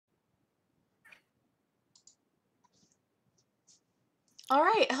All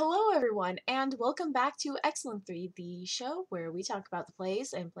right, hello everyone, and welcome back to XLN3, the show where we talk about the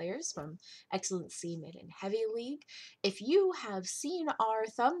plays and players from XLNC Mid and Heavy League. If you have seen our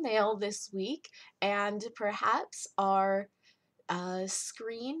thumbnail this week and perhaps our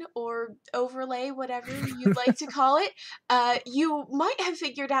screen or overlay, whatever you'd like to call it, you might have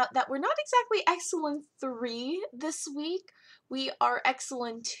figured out that we're not exactly XLN3 this week. We are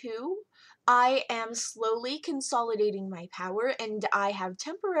XLN2. I am slowly consolidating my power, and I have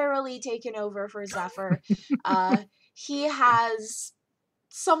temporarily taken over for Zephyr. He has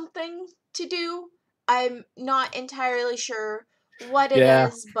something to do. I'm not entirely sure what it Yeah,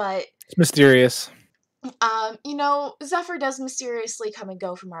 is, but it's mysterious. Zephyr does mysteriously come and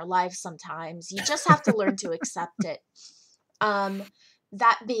go from our lives sometimes. You just have to learn to accept it. Um,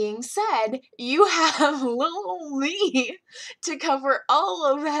 that being said, you have little me to cover all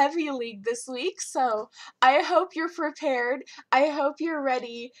of Heavy League this week, so I hope you're prepared. I hope you're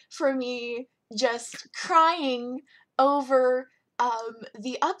ready for me just crying over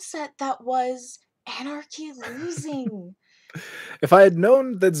the upset that was Anarchy losing. If I had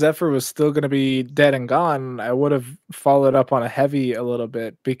known that Zephyr was still going to be dead and gone, I would have followed up on a heavy a little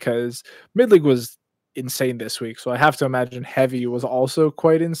bit because mid league was insane this week. So I have to imagine heavy was also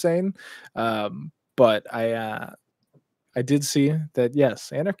quite insane. But I did see that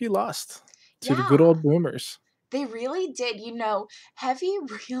yes, Anarchy lost to the good Yeah. old Boomers. They really did. Heavy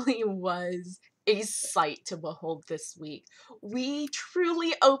really was a sight to behold this week. We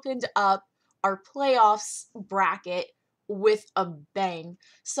truly opened up our playoffs bracket with a bang.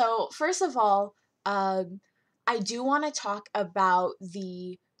 So, first of all, I do want to talk about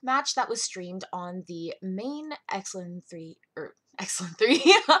the match that was streamed on the main XLN3 or XLN3.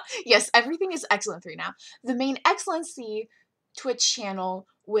 Yes, everything is XLN3 now. The main XLNC Twitch channel,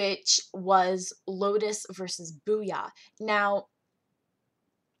 which was Lotus versus Booyah.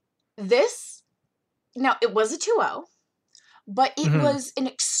 This, now it was a 2-0, but it Mhm. was an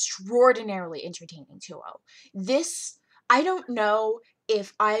extraordinarily entertaining 2-0. This, I don't know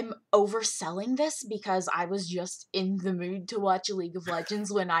if I'm overselling this because I was just in the mood to watch League of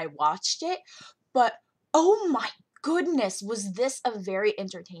Legends when I watched it, but oh my goodness, was this a very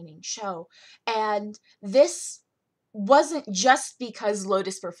entertaining show. And this wasn't just because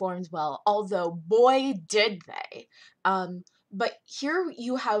Lotus performed well, although boy did they. But here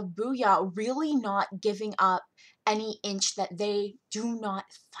you have Booyah really not giving up any inch that they do not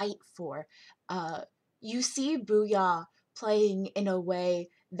fight for. You see Booyah playing in a way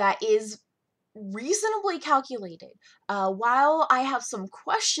that is reasonably calculated. While I have some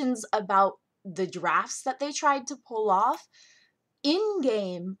questions about the drafts that they tried to pull off, in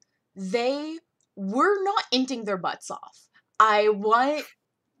game, they were not inting their butts off. I want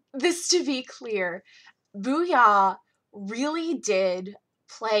this to be clear. Booyah really did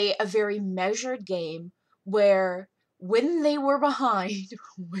play a very measured game where when they were behind,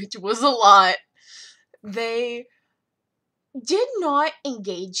 which was a lot, they did not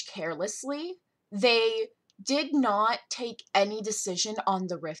engage carelessly. They did not take any decision on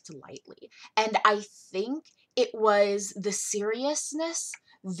the rift lightly. And I think it was the seriousness,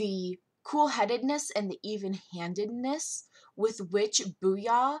 the cool headedness, and the even handedness with which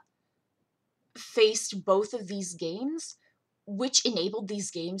Booyah faced both of these games, which enabled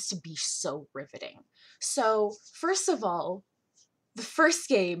these games to be so riveting. So, first of all, the first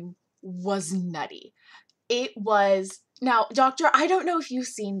game was nutty. It was, now, Doctor, I don't know if you've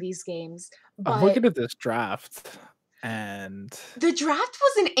seen these games, I'm but looking at this draft, and the draft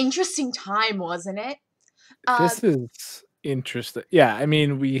was an interesting time, wasn't it? this is interesting. Yeah, I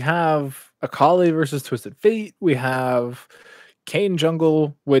mean, we have Akali versus Twisted Fate. We have Kane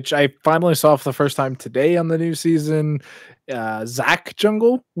Jungle, which I finally saw for the first time today on the new season. Zac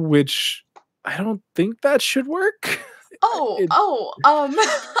Jungle, which I don't think that should work. It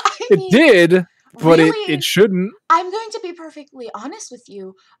I it mean, did, but it really, shouldn't. I'm going to be perfectly honest with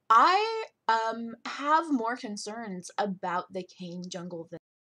you. I have more concerns about the Kane jungle than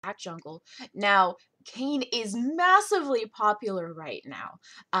that jungle. Now, Kane is massively popular right now.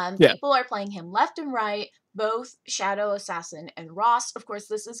 Yeah. People are playing him left and right, both Shadow Assassin and Ross. Of course,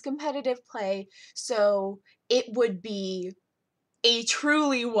 this is competitive play, so it would be a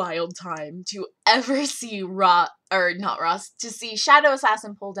truly wild time to ever see Ross, or not Ross, to see Shadow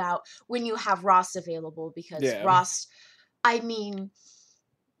Assassin pulled out when you have Ross available, because Yeah. Ross, I mean,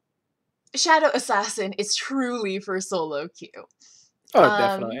 Shadow Assassin is truly for solo queue. Oh, Um,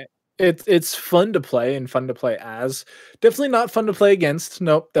 definitely. It's fun to play and fun to play as. Definitely not fun to play against.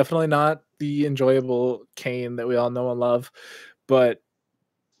 Nope, definitely not the enjoyable Kane that we all know and love. But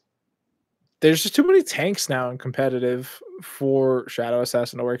there's just too many tanks now in competitive for Shadow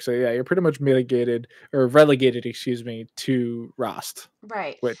Assassin to work. So yeah, you're pretty much mitigated or relegated, excuse me, to Rost,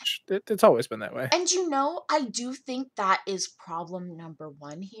 Right. which it's always been that way. And you know, I do think that is problem number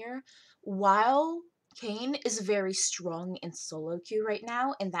one here. While Kane is very strong in solo queue right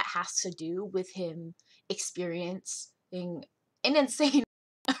now, and that has to do with him experiencing an insane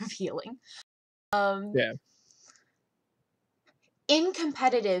amount of healing. Yeah. In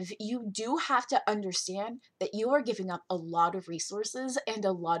competitive, you do have to understand that you are giving up a lot of resources and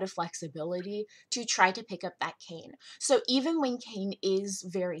a lot of flexibility to try to pick up that Kane. So even when Kane is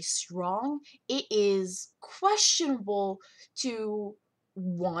very strong, it is questionable to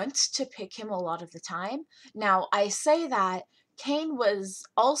want to pick him a lot of the time. Now, I say that Kane was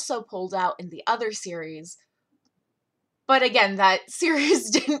also pulled out in the other series, but again, that series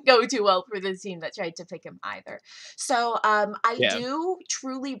didn't go too well for the team that tried to pick him either. So I Yeah. do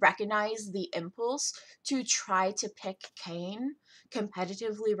truly recognize the impulse to try to pick Kane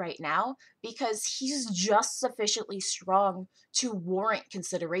competitively right now because he's just sufficiently strong to warrant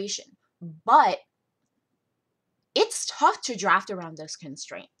consideration. But it's tough to draft around those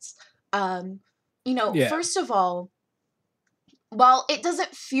constraints. Yeah. First of all, while it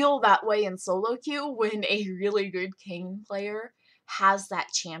doesn't feel that way in solo queue when a really good King player has that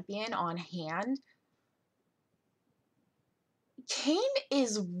champion on hand, Kane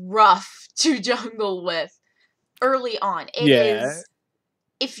is rough to jungle with early on. It Yeah. is,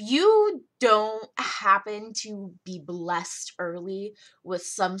 if you don't happen to be blessed early with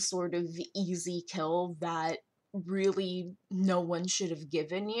some sort of easy kill that really no one should have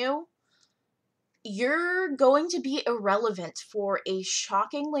given you, you're going to be irrelevant for a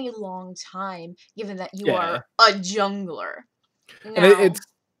shockingly long time, given that you Yeah. are a jungler. And Now,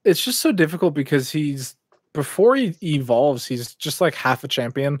 it's just so difficult because he's before he evolves, he's just like half a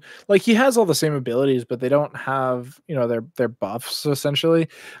champion. Like he has all the same abilities, but they don't have, their buffs essentially.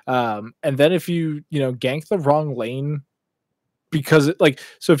 And then if you gank the wrong lane because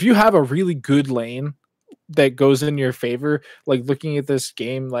so if you have a really good lane that goes in your favor, like looking at this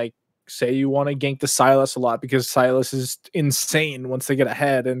game, like say you want to gank the Silas a lot because Silas is insane once they get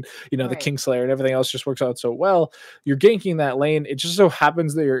ahead and the right, Kingslayer and everything else just works out so well. You're ganking that lane. It just so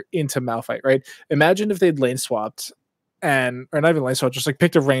happens that you're into Malphite, right? Imagine if they'd lane swapped or not even lane swapped, just like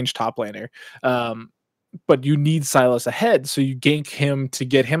picked a range top laner. But you need Silas ahead, so you gank him to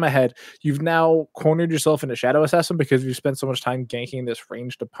get him ahead. You've now cornered yourself into Shadow Assassin because you've spent so much time ganking this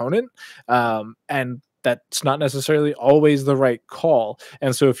ranged opponent, and that's not necessarily always the right call.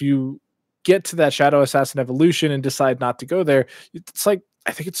 And so if you get to that Shadow Assassin evolution and decide not to go there, it's like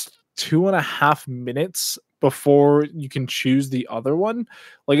I think it's 2.5 minutes before you can choose the other one.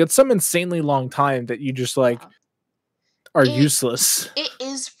 Like it's some insanely long time that you just like yeah. are It useless. it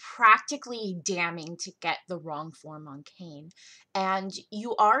is practically damning to get the wrong form on Kane. And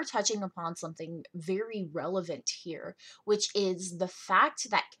you are touching upon something very relevant here, which is the fact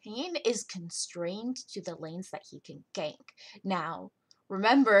that Kane is constrained to the lanes that he can gank. Now,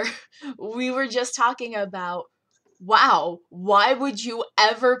 remember, we were just talking about, wow, why would you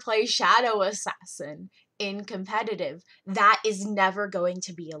ever play Shadow Assassin in competitive? That is never going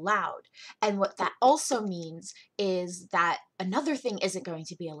to be allowed. And what that also means is that another thing isn't going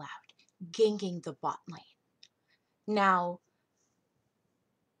to be allowed: ganking the bot lane. Now,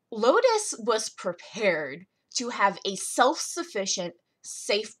 Lotus was prepared to have a self-sufficient,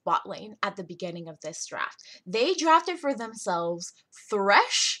 safe bot lane at the beginning of this draft. They drafted for themselves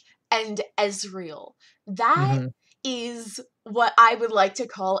Thresh and Ezreal. That Mhm. is what I would like to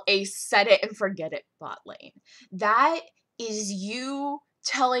call a set it and forget it bot lane. That is you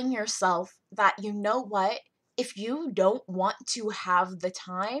telling yourself that, you know what, if you don't want to have the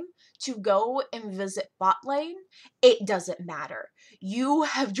time to go and visit bot lane, it doesn't matter. You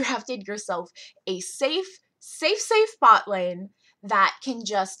have drafted yourself a safe bot lane that can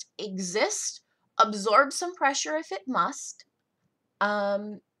just exist, absorb some pressure if it must,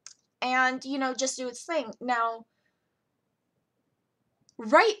 and just do its thing. Now,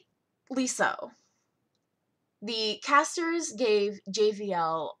 rightly so, the casters gave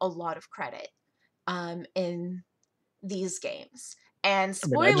JVL a lot of credit in these games. And I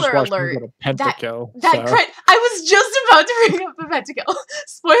mean, I just spoiler watched him get alert, a that pentakill, that so I was just about to bring up the pentakill.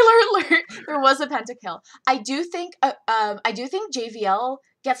 Spoiler alert, there was a pentakill. I do think JVL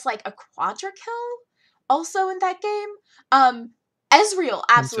gets like a quadra kill also in that game. Ezreal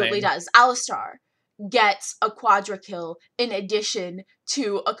absolutely insane. does. Alistar gets a quadra kill in addition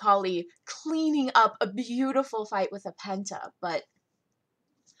to Akali cleaning up a beautiful fight with a penta. But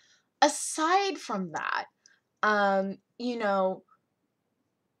aside from that, um, you know,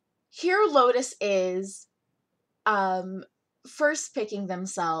 here Lotus is first picking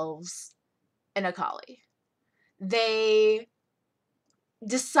themselves an Akali. They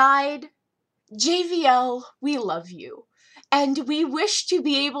decide, JVL, we love you, and we wish to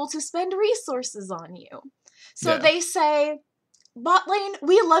be able to spend resources on you. So they say, bot lane,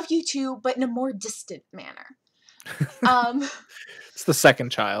 we love you too, but in a more distant manner. It's the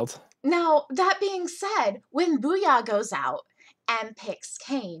second child. Now, that being said, when Booyah goes out and picks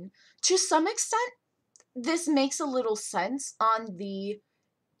Kayn, to some extent, this makes a little sense on the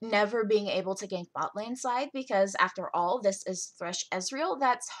never being able to gank bot lane side, because after all, this is Thresh Ezreal.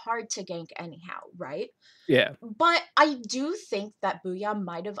 That's hard to gank anyhow, right? Yeah. But I do think that Booyah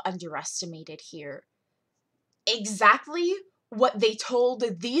might have underestimated here exactly what they told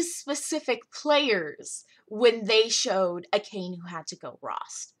these specific players when they showed a Kayn who had to go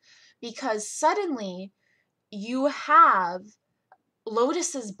Rost. Because suddenly you have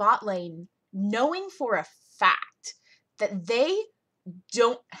Lotus's bot lane knowing for a fact that they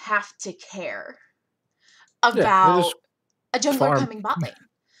don't have to care about a jungler coming bot lane.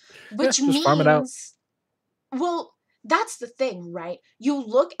 Which just farm it out. Well, that's the thing, right? You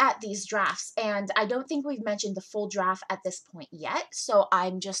look at these drafts, and I don't think we've mentioned the full draft at this point yet, so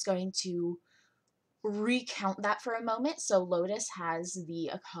I'm just going to recount that for a moment. So Lotus has the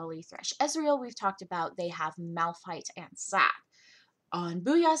Akali, Thresh, Ezreal we've talked about. They have Malphite and Zac. On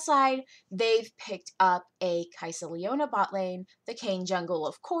Booyah's side, they've picked up a Kai'Sa Leona bot lane, the Kayn jungle,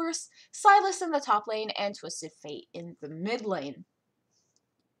 of course, Sylas in the top lane, and Twisted Fate in the mid lane.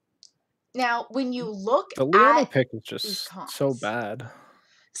 Now, when you look the Leona at pick is just so bad.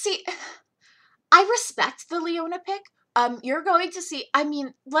 See, I respect the Leona pick. You're going to see, I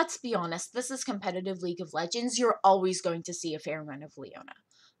mean, let's be honest, this is competitive League of Legends. You're always going to see a fair amount of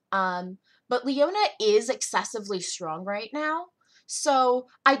Leona. But Leona is excessively strong right now. So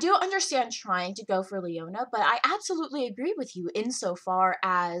I do understand trying to go for Leona, but I absolutely agree with you insofar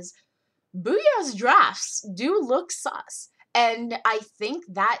as Booyah's drafts do look sus. And I think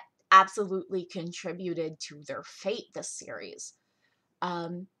that absolutely contributed to their fate this series.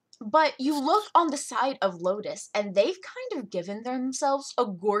 But you look on the side of Lotus, and they've kind of given themselves a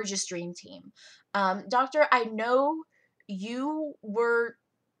gorgeous dream team. Doctor, I know you were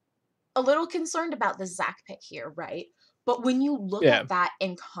a little concerned about the Zac pick here, right? But when you look at that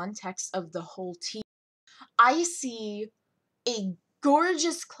in context of the whole team, I see a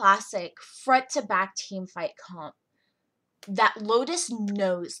gorgeous classic front-to-back team fight comp that Lotus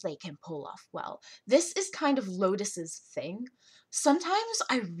knows they can pull off well. This is kind of Lotus's thing. Sometimes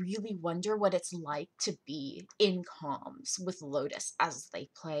I really wonder what it's like to be in comms with Lotus as they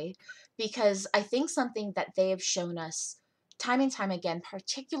play, because I think something that they have shown us time and time again,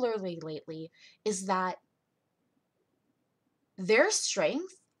 particularly lately, is that their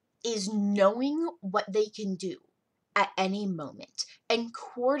strength is knowing what they can do at any moment and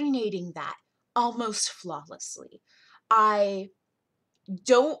coordinating that almost flawlessly. I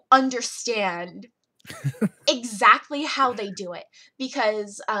don't understand exactly how they do it,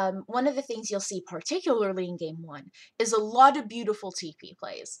 because one of the things you'll see particularly in game one is a lot of beautiful TP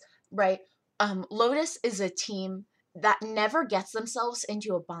plays, right? Lotus is a team that never gets themselves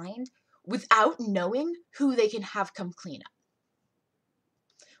into a bind without knowing who they can have come clean up,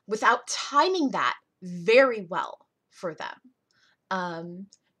 without timing that very well for them.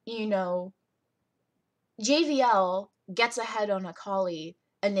 You know, JVL gets ahead on Akali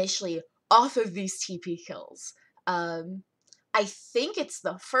initially off of these TP kills. I think it's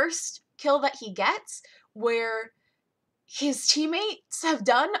the first kill that he gets where his teammates have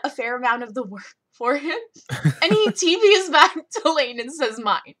done a fair amount of the work for him, and he TPs back to lane and says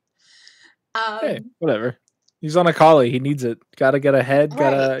mine. Hey, whatever. He's on Akali. He needs it. Gotta get ahead.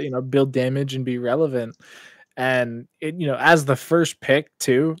 Gotta, build damage and be relevant. And as the first pick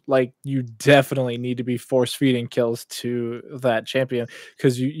too, like, you definitely need to be force feeding kills to that champion,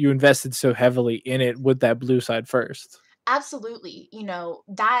 because you invested so heavily in it with that blue side first. Absolutely.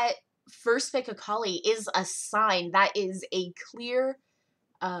 That first pick Akali is a sign. That is a clear,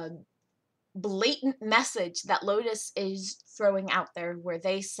 blatant message that Lotus is throwing out there, where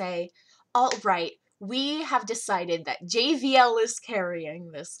they say, all right, we have decided that JVL is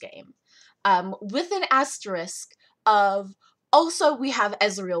carrying this game. With an asterisk of, also we have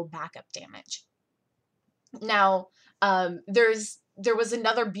Ezreal backup damage. Now, there was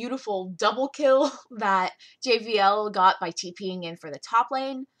another beautiful double kill that JVL got by TPing in for the top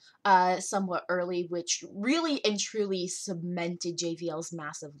lane somewhat early, which really and truly cemented JVL's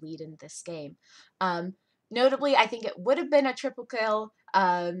massive lead in this game. Notably, I think it would have been a triple kill,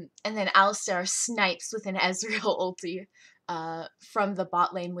 and then Alistar snipes with an Ezreal ulti from the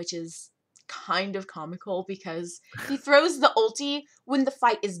bot lane, which is kind of comical because he throws the ulti when the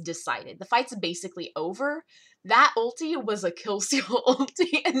fight is decided. The fight's basically over. That ulti was a kill steal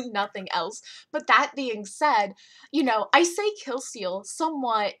ulti and nothing else. But that being said, you know, I say kill steal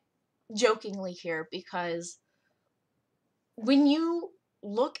somewhat jokingly here because when you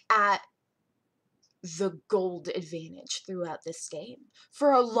look at the gold advantage throughout this game,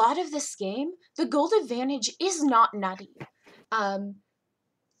 for a lot of this game, the gold advantage is not nutty.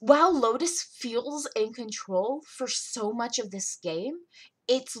 While Lotus feels in control for so much of this game,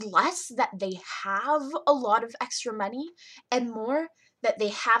 it's less that they have a lot of extra money and more that they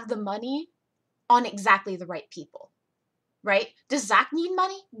have the money on exactly the right people. Right? Does Zac need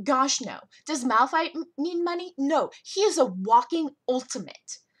money? Gosh, no. Does Malphite need money? No. He is a walking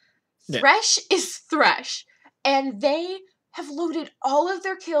ultimate. Yeah. Thresh is Thresh. And they have loaded all of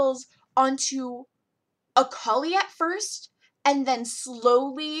their kills onto Akali at first, and then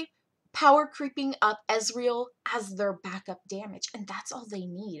slowly power creeping up Ezreal as their backup damage. And that's all they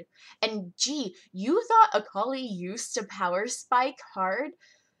need. And gee, you thought Akali used to power spike hard?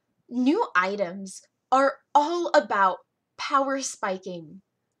 New items are all about power spiking.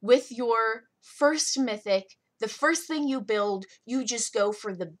 With your first mythic, the first thing you build, you just go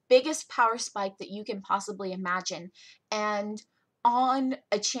for the biggest power spike that you can possibly imagine. And on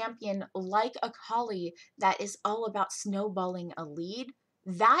a champion like Akali that is all about snowballing a lead,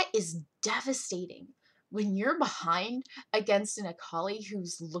 that is devastating. When you're behind against an Akali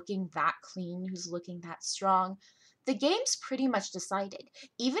who's looking that clean, who's looking that strong, the game's pretty much decided.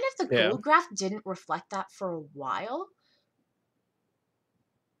 Even if the gold graph didn't reflect that for a while,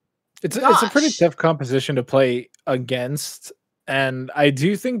 it's a pretty tough composition to play against, and I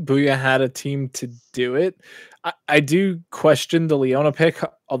do think Booyah had a team to do it. I do question the Leona pick,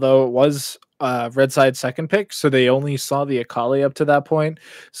 although it was Red Side second pick, so they only saw the Akali up to that point.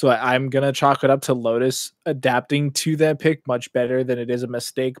 So I'm gonna chalk it up to Lotus adapting to that pick much better than it is a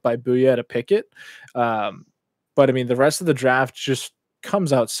mistake by Booyah to pick it. But I mean, the rest of the draft just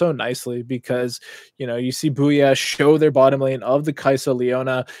comes out so nicely because, you know, you see Booyah show their bottom lane of the Kai'Sa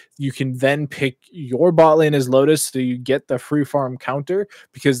Leona. You can then pick your bot lane as Lotus, so you get the free farm counter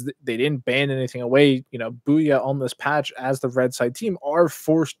because they didn't ban anything away. You know, Booyah on this patch as the red side team are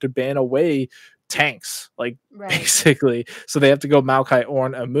forced to ban away tanks, like basically. So they have to go Maokai,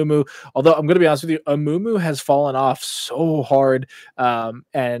 Ornn, Amumu. Although I'm going to be honest with you, Amumu has fallen off so hard.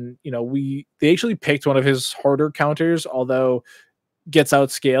 And, you know, they actually picked one of his harder counters, although gets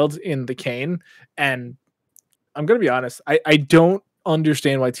outscaled in the Kayn. And I'm gonna be honest, I don't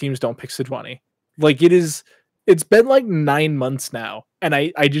understand why teams don't pick Sejuani. Like it's been like 9 months now, and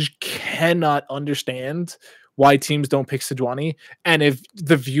I just cannot understand why teams don't pick Sejuani. And if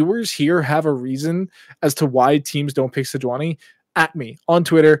the viewers here have a reason as to why teams don't pick Sejuani, at me on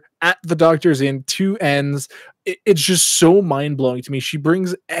Twitter, at the doctor's in 2 N's. It's just so mind-blowing to me. She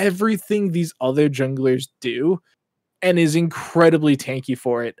brings everything these other junglers do and is incredibly tanky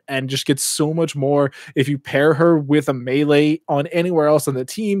for it, and just gets so much more. If you pair her with a melee on anywhere else on the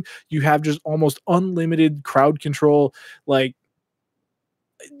team, you have just almost unlimited crowd control. Like,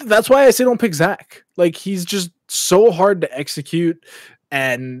 that's why I say don't pick Zac. Like, he's just so hard to execute,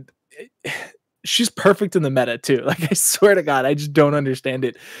 and she's perfect in the meta too. Like, I swear to God, I just don't understand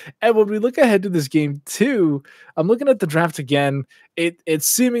it. And when we look ahead to this game too, I'm looking at the draft again. It's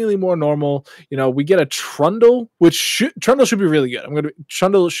seemingly more normal. You know, we get a Trundle, Trundle should be really good.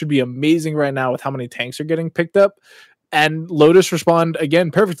 Trundle should be amazing right now with how many tanks are getting picked up. And Lotus respond again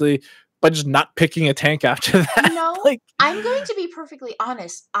perfectly by just not picking a tank after that. You know, like, I'm going to be perfectly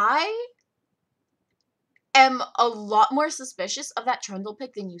honest. I am a lot more suspicious of that Trundle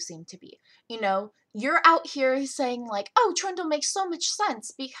pick than you seem to be. You know, you're out here saying like, oh, Trundle makes so much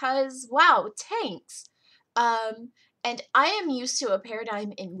sense because, wow, tanks. And I am used to a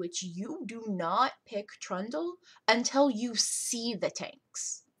paradigm in which you do not pick Trundle until you see the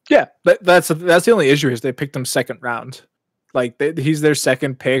tanks. Yeah, that's the only issue is they picked him second round. Like, he's their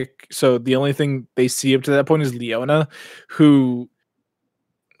second pick, so the only thing they see up to that point is Leona, who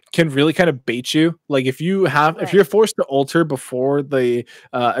can really kind of bait you. Like, if you're forced to alter before the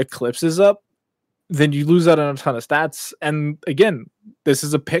Eclipse is up, then you lose out on a ton of stats. And again, this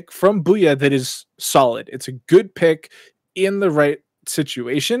is a pick from Booyah that is solid. It's a good pick in the right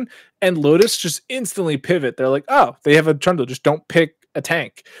situation. And Lotus just instantly pivot. They're like, oh, they have a Trundle, just don't pick a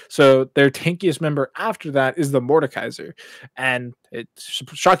tank. So their tankiest member after that is the Mordekaiser. And it's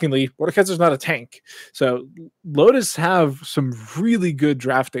shockingly, Mordekaiser's not a tank. So Lotus have some really good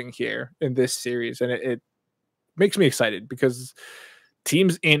drafting here in this series. And it makes me excited because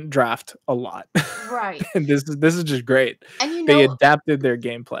teams int draft a lot. Right. And this is just great. And you They know, adapted their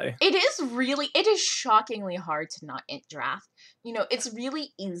gameplay. it is shockingly hard to not int draft. You know, it's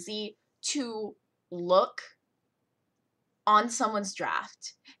really easy to look on someone's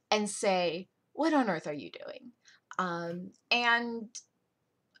draft and say, what on earth are you doing? And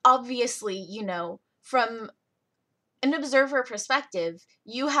obviously, you know, from an observer perspective,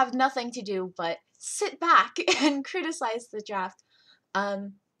 you have nothing to do but sit back and criticize the draft.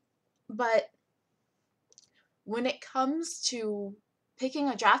 But when it comes to picking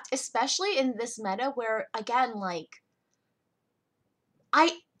a draft, especially in this meta where, again, like,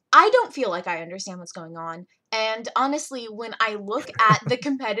 I I don't feel like I understand what's going on. And honestly, when I look at the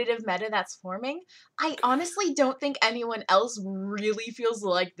competitive meta that's forming, I honestly don't think anyone else really feels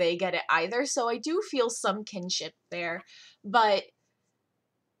like they get it either. So I do feel some kinship there. But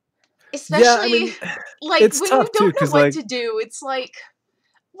Yeah, I especially mean, like it's when you tough too don't know because what like to do, it's like,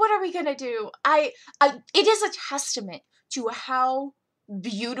 what are we gonna do? It is a testament to how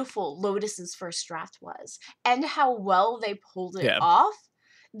beautiful Lotus's first draft was and how well they pulled it yeah. off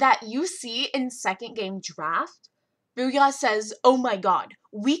that you see in second game draft. Booyah says, oh my god,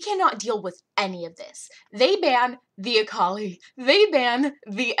 we cannot deal with any of this. They ban the Akali. They ban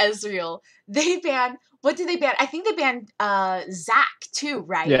the Ezreal. They ban, what did they ban? I think they banned Zac too,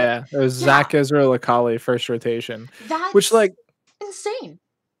 right? Yeah, it was Yeah, Zach Ezreal Akali first rotation, which that's like insane.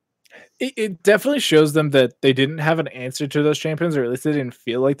 it definitely shows them that they didn't have an answer to those champions, or at least they didn't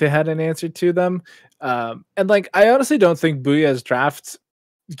feel like they had an answer to them. And like I honestly don't think Booyah's draft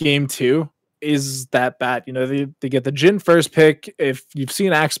game two is that bad. You know, they get the Jin first pick. If you've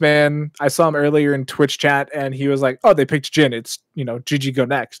seen Axeman, I saw him earlier in Twitch chat and he was like, oh, they picked Jin. It's, you know, GG go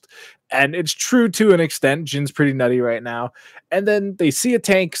next. And it's true to an extent. Jin's pretty nutty right now. And then they see a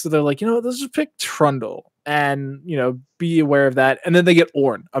tank, so they're like, you know what, let's just pick Trundle and, you know, be aware of that. And then they get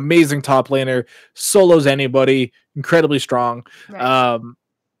Ornn, amazing top laner, solos anybody, incredibly strong. Right.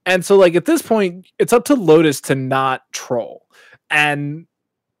 And so like at this point, it's up to Lotus to not troll. And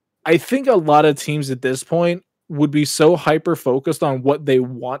I think a lot of teams at this point would be so hyper focused on what they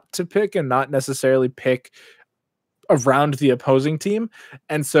want to pick and not necessarily pick around the opposing team.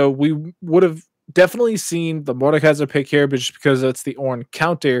 And so we would have definitely seen the Mordekaiser pick here, but just because it's the Ornn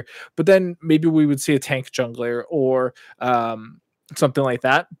counter. But then maybe we would see a tank jungler or something like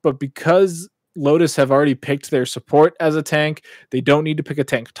that. But because Lotus have already picked their support as a tank, they don't need to pick a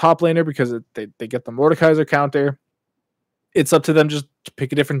tank top laner because they get the Mordekaiser counter. It's up to them just to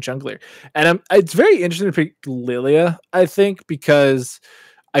pick a different jungler. And it's very interesting to pick Lilia, I think, because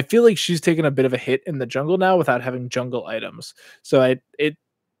I feel like she's taken a bit of a hit in the jungle now without having jungle items. So it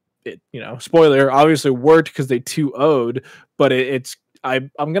you know, spoiler, obviously worked because they 2-0'd, but I'm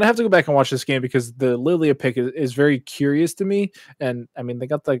gonna have to go back and watch this game because the Lilia pick is very curious to me. And I mean, they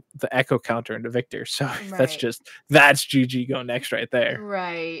got the echo counter into Victor, so that's Right. that's GG go next right there.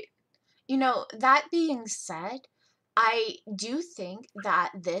 Right. You know, that being said, I do think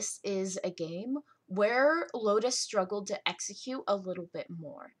that this is a game where Lotus struggled to execute a little bit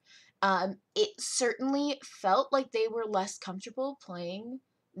more. It certainly felt like they were less comfortable playing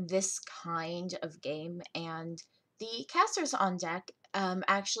this kind of game, and the casters on deck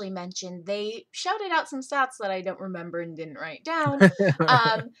actually mentioned they shouted out some stats that I don't remember and didn't write down.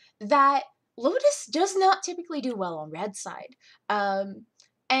 That Lotus does not typically do well on red side.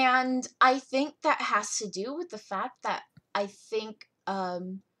 And I think that has to do with the fact that I think,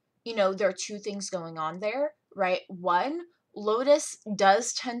 you know, there are two things going on there, right? One, Lotus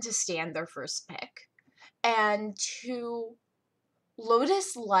does tend to stand their first pick. And two,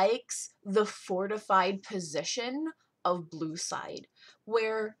 Lotus likes the fortified position of blue side,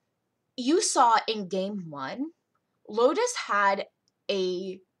 where you saw in game one, Lotus had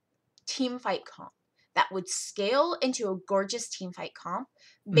a team fight comp that would scale into a gorgeous team fight comp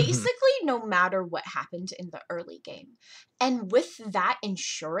Mhm. basically no matter what happened in the early game. And with that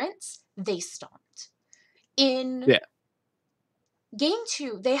insurance, they stomped. In Yeah. game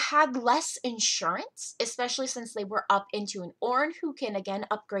two, they had less insurance, especially since they were up into an Ornn who can again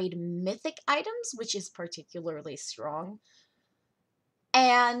upgrade mythic items, which is particularly strong.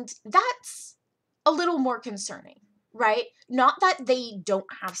 And that's a little more concerning, right? Not that they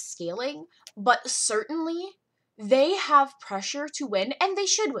don't have scaling, but certainly they have pressure to win, and they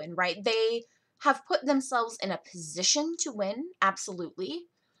should win, right? They have put themselves in a position to win, absolutely.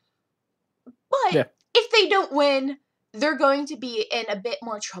 But Yeah. if they don't win, they're going to be in a bit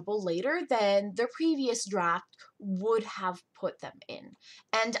more trouble later than their previous draft would have put them in.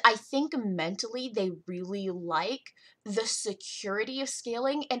 And I think mentally they really like the security of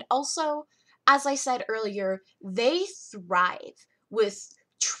scaling. And also, as I said earlier, they thrive with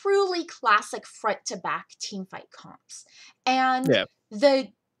truly classic front-to-back teamfight comps. And Yeah. the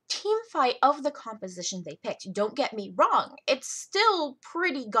team fight of the composition they picked, don't get me wrong, it's still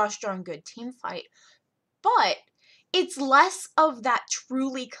pretty gosh darn good team fight, but it's less of that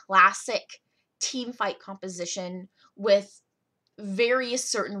truly classic team fight composition with various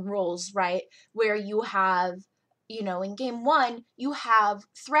certain roles, right? Where you have, in game one, you have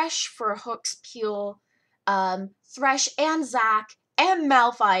Thresh for Hook's Peel, Thresh and Zac and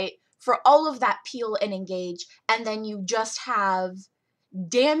Malphite for all of that peel and engage, and then you just have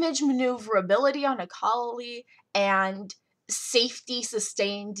damage maneuverability on Akali and safety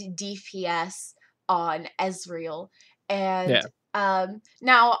sustained DPS on Ezreal. And Yeah.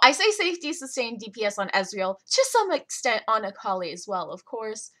 now I say safety sustained DPS on Ezreal to some extent on Akali as well, of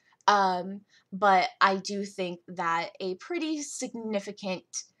course. But I do think that a pretty significant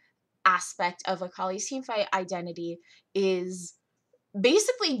aspect of Akali's teamfight identity is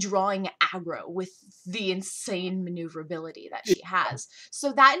basically drawing aggro with the insane maneuverability that she has.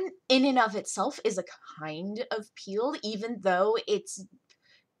 So that in and of itself is a kind of peel, even though it's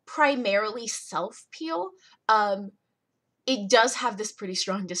primarily self-peel. It does have this pretty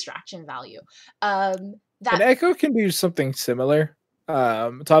strong distraction value. And That Echo can do something similar.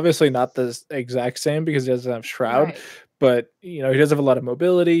 It's obviously not the exact same because he doesn't have Shroud, right, but he does have a lot of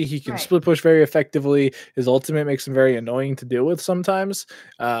mobility. He can right, split push very effectively. His ultimate makes him very annoying to deal with sometimes.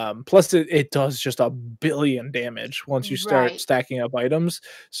 Plus, it does just a billion damage once you start right. stacking up items.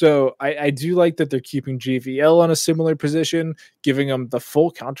 So I do like that they're keeping JVL on a similar position, giving him the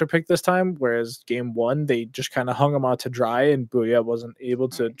full counter pick this time. Whereas game one, they just kind of hung him out to dry, and Booyah wasn't able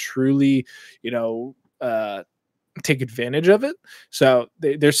to Right. truly, take advantage of it. So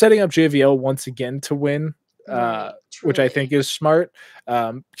they're setting up JVL once again to win, Right, which I think truly. is smart,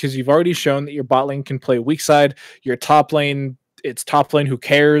 because you've already shown that your bot lane can play weak side. Your top lane, it's top lane who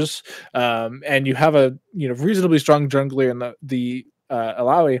cares, and you have a reasonably strong jungler in the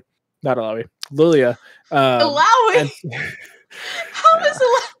Alawi, not Alawi, Lilia, Alawi? and How is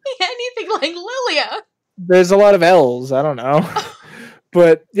Alawi anything like Lilia? there's a lot of L's. I don't know.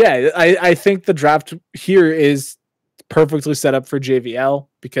 But yeah, I think the draft here is perfectly set up for JVL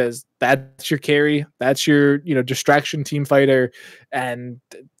because that's your carry, that's your distraction team fighter, and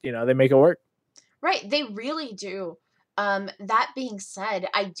they make it work. Right, they really do. That being said,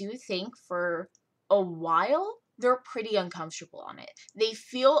 I do think for a while they're pretty uncomfortable on it. They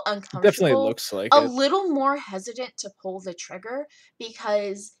feel It definitely uncomfortable, looks like a it. little more hesitant to pull the trigger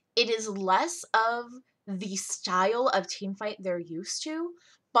because it is less of the style of team fight they're used to.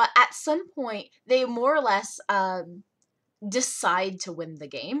 But at some point, they more or less decide to win the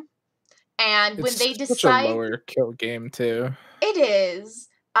game. And when It's they such a decide, lower kill game too. it is.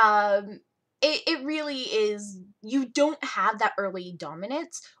 It really is. You don't have that early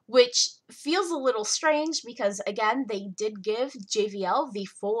dominance, which feels a little strange because again, they did give JVL the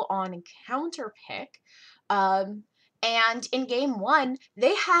full-on counter pick. And in game one,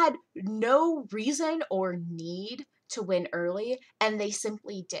 they had no reason or need to win early, and they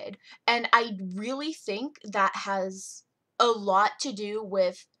simply did. And I really think that has a lot to do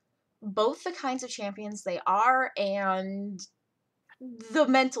with both the kinds of champions they are and the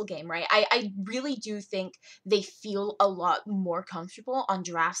mental game, right? I really do think they feel a lot more comfortable on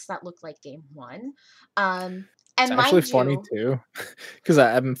drafts that look like game one. It's And actually mind funny you, too, because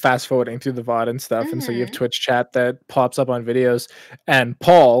I'm fast forwarding through the VOD and stuff, and so you have mhm, Twitch chat that pops up on videos, and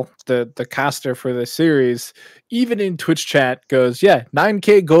Paul, the caster for the series, even in Twitch chat goes, "Yeah,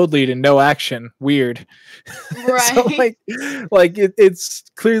 9K gold lead and no action, weird." So right, it's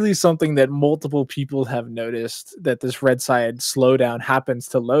clearly something that multiple people have noticed that this red side slowdown happens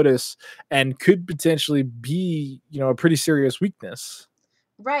to Lotus and could potentially be a pretty serious weakness.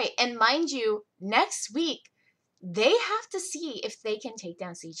 right. And mind you, next week, they have to see if they can take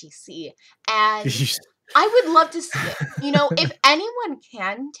down CGC. And I would love to see it. If anyone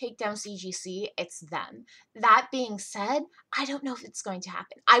can take down CGC, it's them. That being said, I don't know if it's going to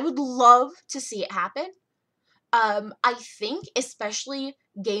happen. I would love to see it happen. I think especially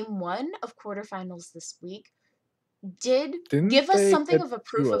game one of quarterfinals this week did Didn't give us they something get of a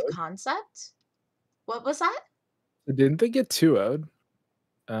proof 2 of concept. What was that? Didn't they get 2-0'd?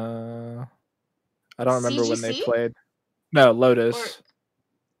 I don't remember when they CGC? played. No, Or Lotus.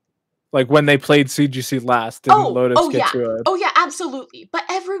 Like, when they played CGC last, didn't oh, Lotus oh get yeah. 2-0'd? Oh yeah, absolutely. But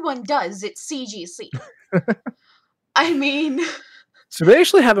everyone does. It's CGC. I mean, So they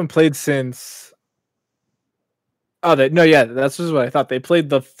actually haven't played since. Oh, no, yeah, that's just what I thought. They played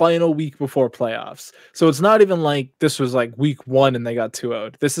the final week before playoffs. So it's not even like this was like week 1 and they got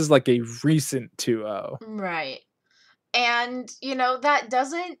 2-0'd. This is like a recent 2-0. right. And, you know, that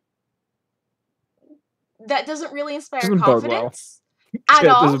doesn't really inspire Doesn't bode well. confidence at Yeah, it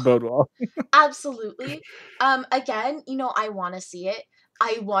all. doesn't bode well. Absolutely. Again, you know, I want to see it.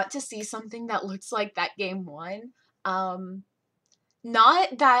 I want to see something that looks like that game one. Um,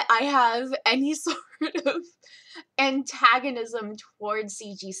 Not that I have any sort of antagonism towards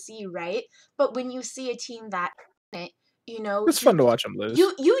CGC, right? But when you see a team that, you know, It's fun to watch them lose.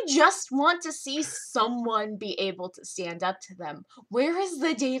 you just want to see someone be able to stand up to them. Where is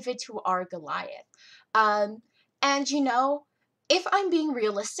the David to our Goliath? Um, and you know, if I'm being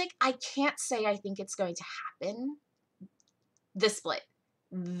realistic, I can't say I think it's going to happen this split,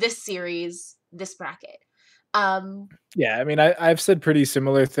 this series, this bracket. Yeah, I mean, I've said pretty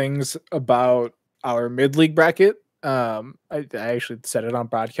similar things about our mid-league bracket. I actually said it on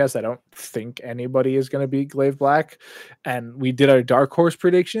broadcast. I don't think anybody is going to beat Glaive Black, and we did our dark horse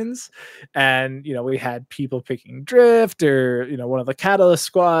predictions, and you know we had people picking Drift or you know one of the Catalyst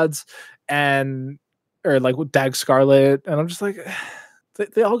squads, and or like with Dag Scarlet, and I'm just like.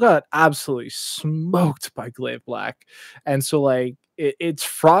 They all got absolutely smoked by Glaive Black, and so like it's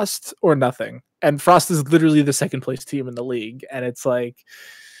Frost or nothing, and Frost is literally the second place team in the league, and it's like,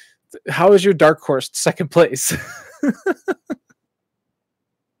 how is your dark horse second place?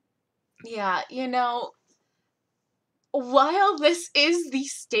 yeah, you know, while this is the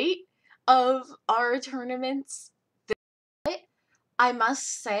state of our tournaments, I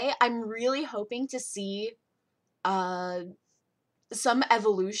must say I'm really hoping to see uh some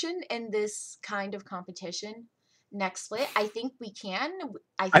evolution in this kind of competition next split. I think we can.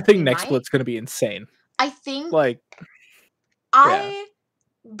 I I think think we next might. split's going to be insane. I think Like, yeah. I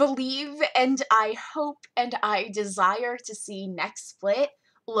believe and I hope and I desire to see next split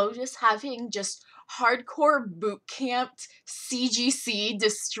Lotus having just hardcore boot camped CGC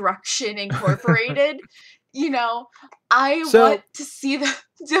destruction incorporated. You know, I want So to see them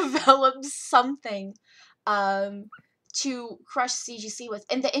develop something um to crush CGC with.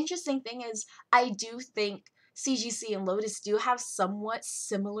 And the interesting thing is I do think CGC and Lotus do have somewhat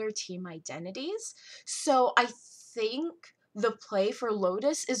similar team identities. So I think the play for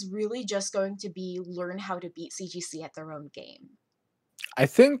Lotus is really just going to be learn how to beat CGC at their own game. I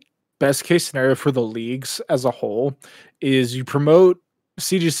think best case scenario for the leagues as a whole is you promote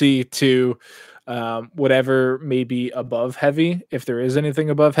CGC to whatever may be above heavy, if there is anything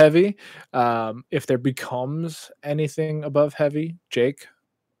above heavy. If there becomes anything above heavy, Jake,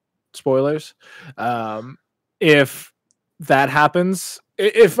 spoilers. If that happens,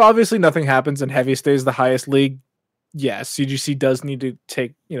 if obviously nothing happens and heavy stays the highest league, yes, CGC does need to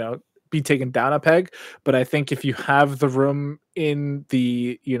take, you know, be taken down a peg. But I think if you have the room in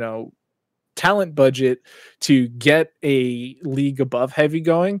the, you know, talent budget to get a league above heavy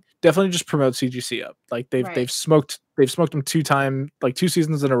going, definitely just promote CGC up. Like Right. they've smoked them like 2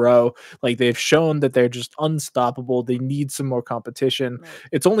 seasons in a row. Like they've shown that they're just unstoppable. They need some more competition. Right.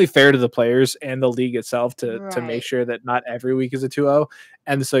 It's only fair to the players and the league itself to make Right. sure that not every week is a 2-0.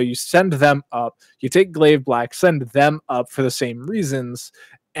 And so you send them up. You take Glaive Black, send them up for the same reasons,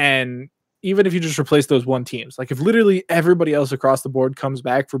 and even if you just replace those one teams, like if literally everybody else across the board comes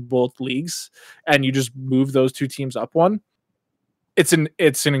back for both leagues and you just move those two teams up one, it's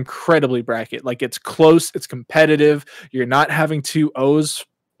an incredibly bracket. Like it's close, it's competitive. You're not having two O's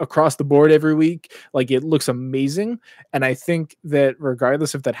across the board every week. Like it looks amazing. And I think that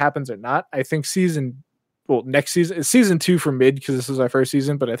regardless if that happens or not, I think next season it's season 2 for mid because this is our first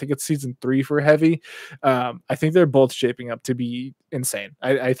season, but I think it's season 3 for heavy. I think they're both shaping up to be insane.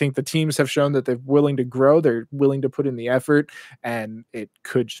 I think the teams have shown that they're willing to grow, they're willing to put in the effort, and it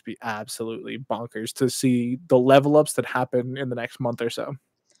could just be absolutely bonkers to see the level ups that happen in the next month or so.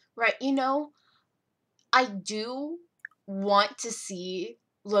 Right. You know, I do want to see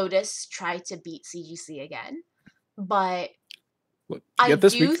Lotus try to beat CGC again, but Look, you I get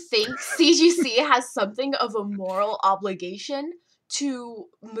this do week. think CGC has something of a moral obligation to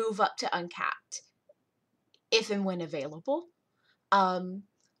move up to uncapped if and when available. Um,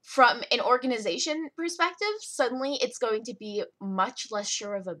 from an organization perspective, suddenly it's going to be much less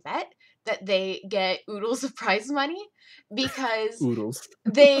sure of a bet that they get oodles of prize money because Oodles.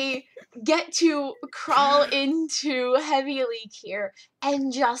 they get to crawl into heavy league here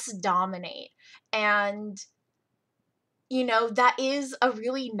and just dominate. And you know, that is a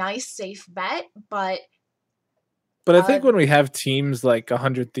really nice safe bet, but But I uh think when we have teams like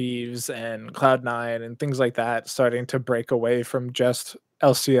 100 Thieves and Cloud9 and things like that starting to break away from just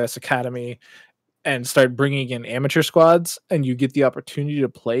LCS Academy and start bringing in amateur squads and you get the opportunity to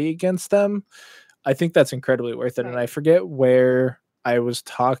play against them, I think that's incredibly worth it. And right. I forget where I was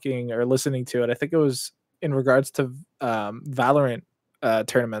talking or listening to it. I think it was in regards to Valorant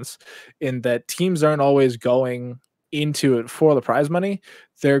tournaments, in that teams aren't always going into it for the prize money.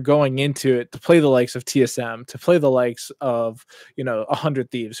 They're going into it to play the likes of TSM, to play the likes of,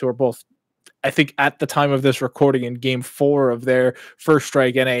 100 Thieves, who are both, I think, at the time of this recording, in game 4 of their first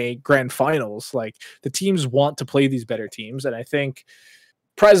strike NA grand finals. Like, the teams want to play these better teams, and I think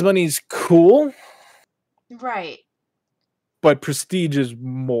prize money's cool, Right. but prestige is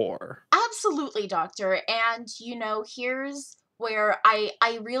more. Absolutely, Doctor. And here's where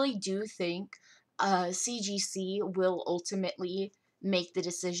I really do think CGC will ultimately make the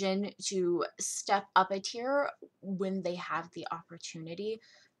decision to step up a tier when they have the opportunity,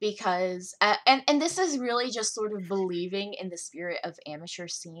 because and this is really just sort of believing in the spirit of amateur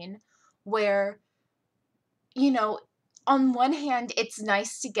scene, where on one hand, it's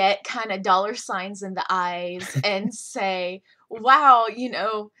nice to get kind of dollar signs in the eyes and say, wow,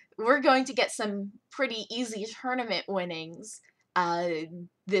 we're going to get some pretty easy tournament winnings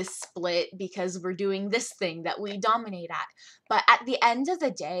this split because we're doing this thing that we dominate at. But at the end of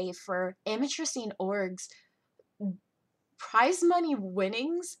the day, for amateur scene orgs, prize money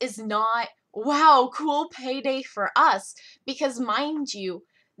winnings is not, wow, cool payday for us, because mind you,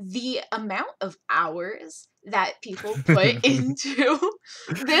 the amount of hours that people put into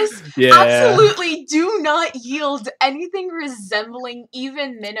this absolutely do not yield anything resembling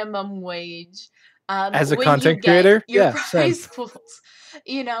even minimum wage. As a when you content get creator, your same. prize pools.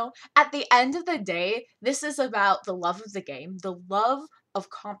 At the end of the day, this is about the love of the game, the love of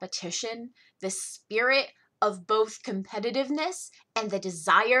competition, the spirit of both competitiveness and the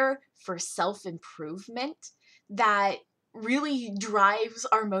desire for self-improvement that really drives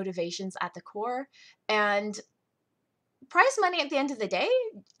our motivations at the core. And prize money at the end of the day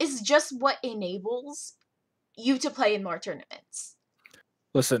is just what enables you to play in more tournaments.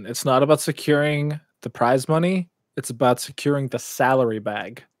 Listen, it's not about securing the prize money. It's about securing the salary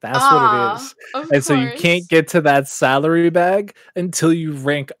bag. That's what it is. Of And so you can't course. get to that salary bag until you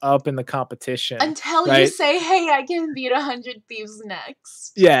rank up in the competition. Until you right? say, hey, I can beat 100 Thieves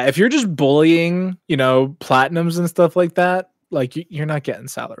next. Yeah, if you're just bullying, platinums and stuff like that, like, you're not getting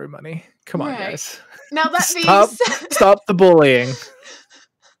salary money. Come on, Right. guys. Now that being said, Stop the bullying.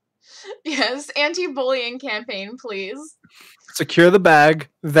 Yes, anti-bullying campaign, please. Secure the bag,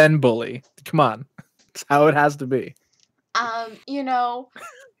 then bully. Come on. That's how it has to be. I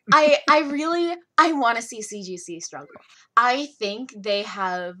want to see CGC struggle. I think they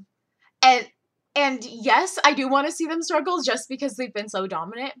have, and yes, I do want to see them struggle just because they've been so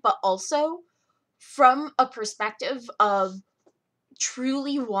dominant, but also from a perspective of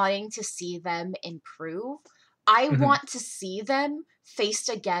truly wanting to see them improve, I want to see them faced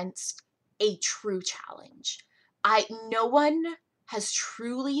against a true challenge. No one has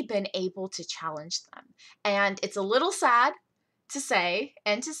truly been able to challenge them. And it's a little sad to say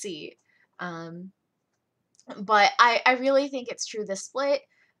and to see. But I really think it's true this split.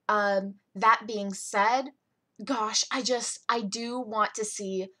 That being said, gosh, I do want to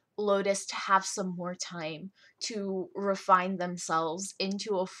see Lotus to have some more time to refine themselves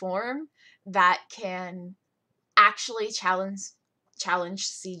into a form that can actually challenge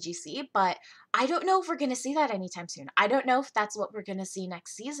CGC, but I don't know if we're going to see that anytime soon. I don't know if that's what we're going to see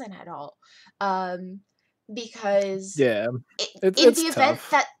next season at all. Because Yeah, in the it's event tough.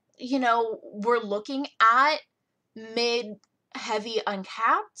 that, we're looking at mid heavy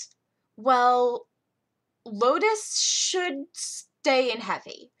uncapped, well, Lotus should stay in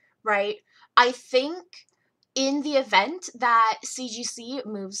heavy, right? I think in the event that CGC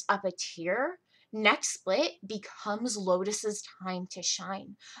moves up a tier, next split becomes Lotus's time to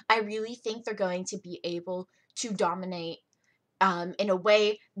shine. I really think they're going to be able to dominate in a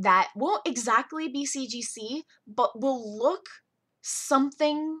way that won't exactly be CGC, but will look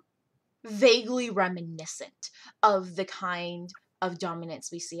something vaguely reminiscent of the kind of dominance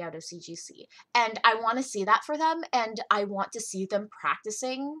we see out of CGC. And I want to see that for them, and I want to see them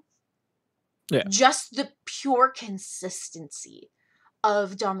practicing just the pure consistency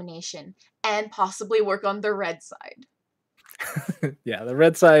of domination and possibly work on the red side. Yeah, the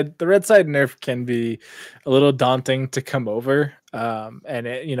red side nerf can be a little daunting to come over. And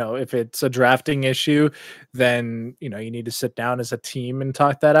if it's a drafting issue, then you need to sit down as a team and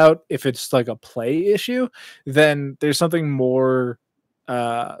talk that out. If it's like a play issue, then there's something more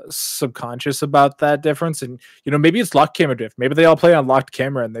subconscious about that difference. And maybe it's locked camera drift. Maybe they all play on locked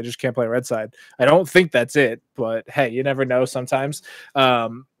camera and they just can't play red side. I don't think that's it, but hey, you never know sometimes.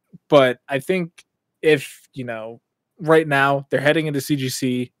 But I think if right now they're heading into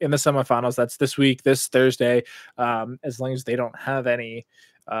CGC in the semifinals. That's this week, this Thursday. As long as they don't have any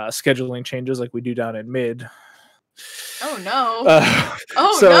scheduling changes like we do down in mid. Oh no. Uh,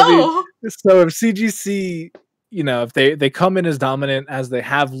 Oh so I mean, no. so if CGC, if they come in as dominant as they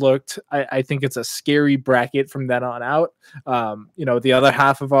have looked, I think it's a scary bracket from then on out. The other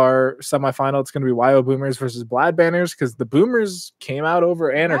half of our semifinal, it's going to be YO Boomers versus Blad Banners because the Boomers came out over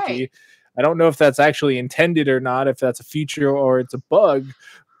Right. Anarchy. I don't know if that's actually intended or not, if that's a feature or it's a bug,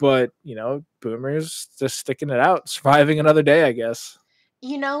 but Boomers just sticking it out, surviving another day, I guess.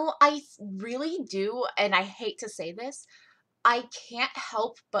 I really do, and I hate to say this, I can't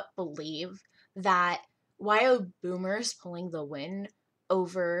help but believe that YO Boomers pulling the win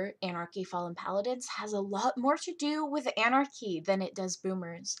over Anarchy Fallen Paladins has a lot more to do with Anarchy than it does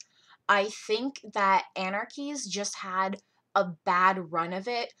Boomers. I think that Anarchy's just had a bad run of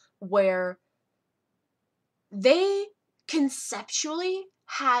it where they conceptually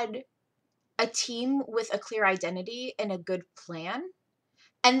had a team with a clear identity and a good plan,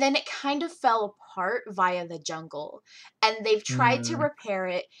 and then it kind of fell apart via the jungle. And they've tried to Mm, repair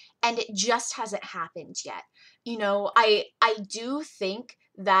it, and it just hasn't happened yet. I do think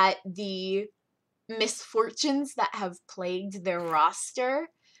that the misfortunes that have plagued their roster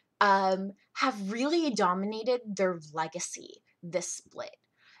have really dominated their legacy this split.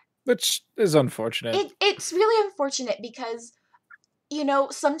 which is unfortunate. It's really unfortunate because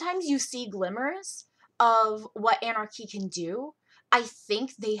sometimes you see glimmers of what Anarchy can do. I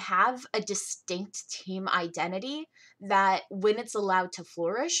think they have a distinct team identity that, when it's allowed to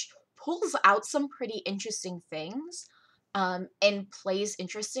flourish, pulls out some pretty interesting things and plays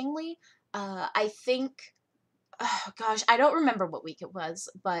interestingly. I think, oh gosh, I don't remember what week it was,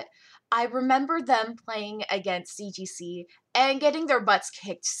 but I remember them playing against CGC and getting their butts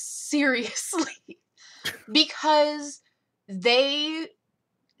kicked seriously because they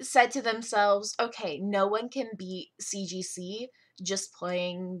said to themselves, okay, no one can beat CGC just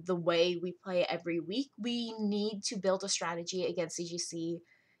playing the way we play every week. We need to build a strategy against CGC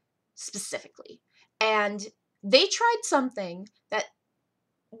specifically. And they tried something that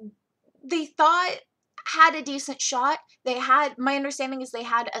they thought had a decent shot. My understanding is they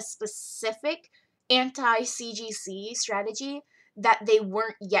had a specific anti CGC strategy that they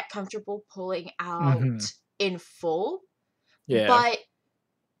weren't yet comfortable pulling Hmm. out in full. Yeah. But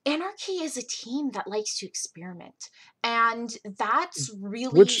Anarchy is a team that likes to experiment, and that's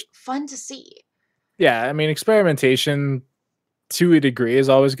really Which, fun to see. yeah, I mean, experimentation to a degree is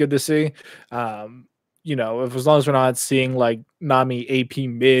always good to see. If as long as we're not seeing like Nami AP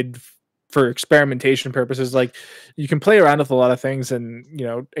mid for experimentation purposes, like you can play around with a lot of things and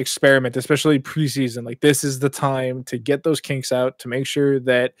experiment, especially preseason. Like this is the time to get those kinks out to make sure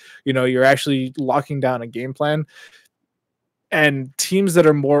that you're actually locking down a game plan. And teams that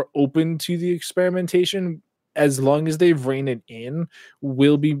are more open to the experimentation, as long as they rein it in,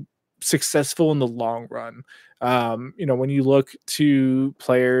 will be successful in the long run. When you look to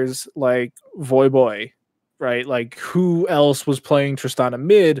players like Voyboy, right? Like who else was playing Tristana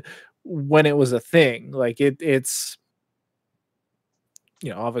mid when it was a thing? Like it's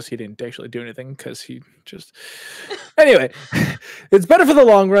obviously he didn't actually do anything because he just anyway, it's better for the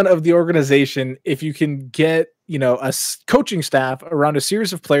long run of the organization if you can get coaching staff around a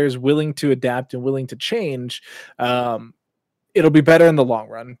series of players willing to adapt and willing to change. It'll be better in the long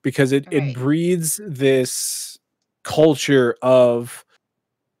run because it Right. breeds this culture of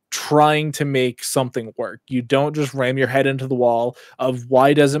trying to make something work. You don't just ram your head into the wall of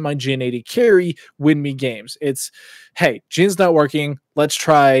why doesn't my Jin 80 carry win me games? It's hey, Jin's not working. Let's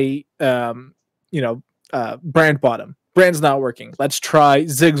try brand bottom. Brand's not working. Let's try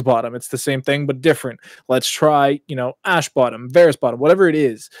Zig's bottom. It's the same thing but different. Let's try, Ash bottom, Varus bottom, whatever it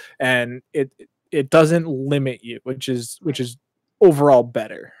is. And it doesn't limit you, which is Right. overall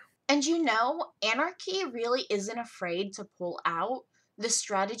better. And Anarchy really isn't afraid to pull out the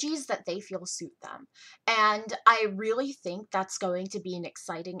strategies that they feel suit them. And I really think that's going to be an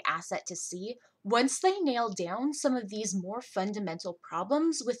exciting asset to see once they nail down some of these more fundamental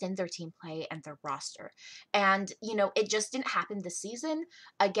problems within their team play and their roster. And, it just didn't happen this season.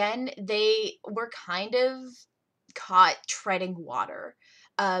 Again, they were kind of caught treading water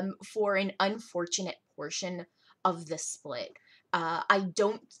for an unfortunate portion of the split. I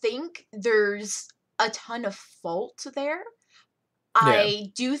don't think there's a ton of fault there. Yeah. I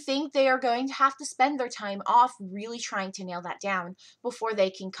do think they are going to have to spend their time off really trying to nail that down before they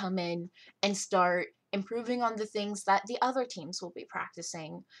can come in and start improving on the things that the other teams will be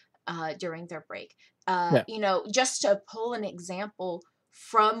practicing during their break. Yeah. Just to pull an example,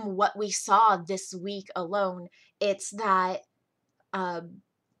 from what we saw this week alone, it's that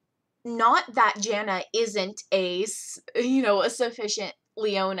not that Janna isn't a sufficient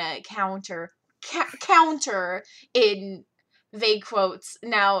Leona counter in vague quotes.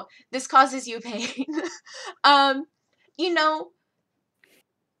 Now, this causes you pain. um, you know,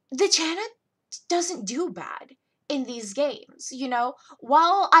 the Janna doesn't do bad in these games,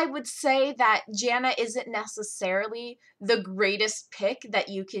 While I would say that Janna isn't necessarily the greatest pick that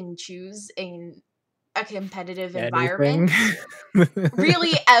you can choose in a competitive Anything. environment,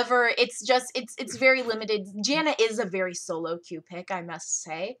 really ever, it's very limited. Janna is a very solo queue pick, I must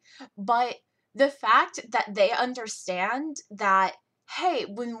say, but the fact that they understand that, hey,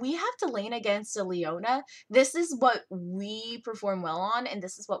 when we have to lane against a Leona, this is what we perform well on and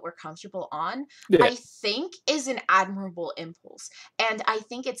this is what we're comfortable on, Yeah. I think is an admirable impulse, and I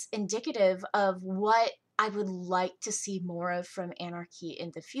think it's indicative of what I would like to see more of from Anarchy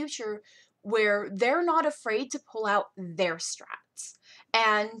in the future, where they're not afraid to pull out their strats.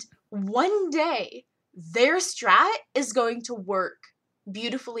 And one day, their strat is going to work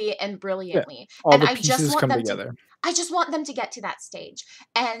beautifully and Yeah. brilliantly. All And the pieces come together. I just want them to get to that stage.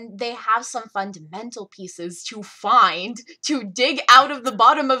 And they have some fundamental pieces to find, to dig out of the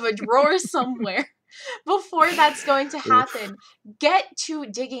bottom of a drawer somewhere before that's going to happen. Get to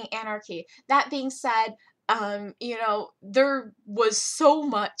digging Anarchy. That being said, there was so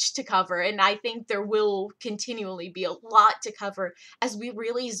much to cover, and I think there will continually be a lot to cover as we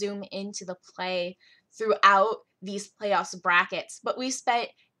really zoom into the play throughout these playoffs brackets. But we spent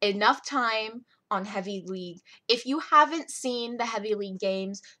enough time on Heavy League. If you haven't seen the Heavy League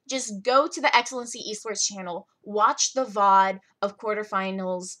games, just go to the XLNC Esports channel, watch the VOD of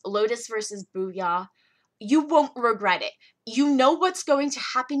quarterfinals, Lotus versus Booyah. You won't regret it. You know what's going to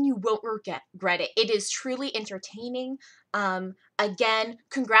happen. You won't regret it. It is truly entertaining. Again,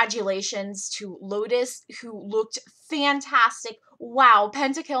 congratulations to Lotus, who looked fantastic. Wow,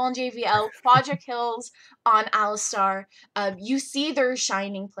 pentakill on JVL, quadra kills on Alistar. You see their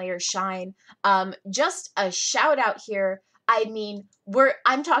shining players shine. Just a shout out here. I mean,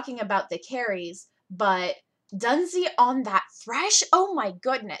 I'm talking about the carries, but Dunsey on that Thresh? Oh my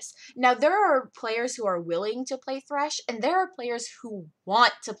goodness. Now, there are players who are willing to play Thresh, and there are players who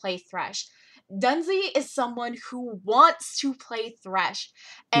want to play Thresh. Dunsey is someone who wants to play Thresh.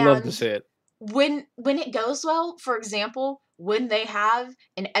 Love to And see it. when it goes well, for example, when they have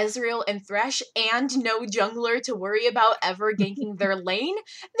an Ezreal and Thresh and no jungler to worry about ever ganking their lane,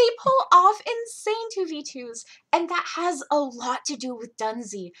 they pull off insane 2v2s, and that has a lot to do with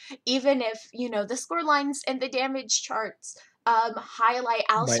Dunsey. Even if, the score lines and the damage charts highlight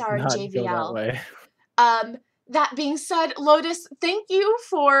Might Alistar and not go that JVL. way. That being said, Lotus, thank you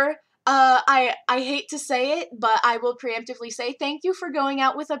for I hate to say it, but I will preemptively say thank you for going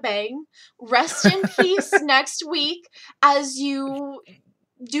out with a bang. Rest in peace next week as you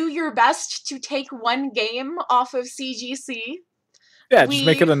do your best to take one game off of CGC. Yeah, just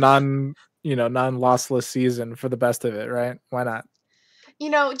make it a non-lossless season for the best of it, right? Why not?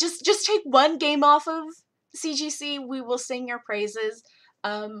 Just take one game off of CGC. We will sing your praises.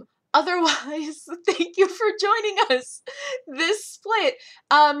 Otherwise, thank you for joining us this split.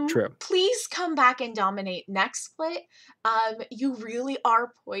 True. Please come back and dominate next split. You really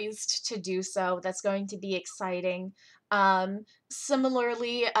are poised to do so. That's going to be exciting.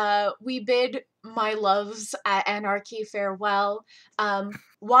 Similarly, we bid my loves at Anarchy farewell.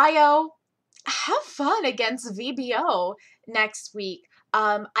 YO, have fun against VBO next week.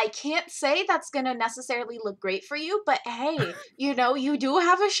 I can't say that's gonna necessarily look great for you, but hey, you do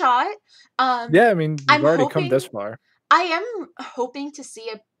have a shot. Yeah, I mean, you've already come this far. I am hoping to see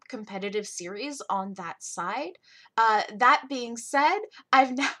a competitive series on that side. That being said,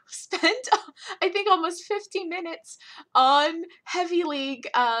 I've now spent, I think, almost 50 minutes on Heavy League.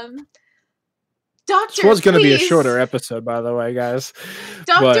 Doctor, this was going to be a please. shorter episode, by the way, guys.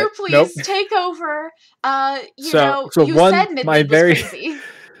 Doctor, please take over. You said Mid League was crazy.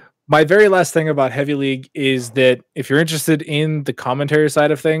 My very last thing about Heavy League is that if you're interested in the commentary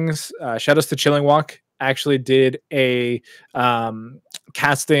side of things, shout outs to Chilling Walk. Actually did a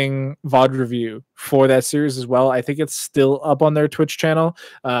casting VOD review for that series as well. I think it's still up on their Twitch channel.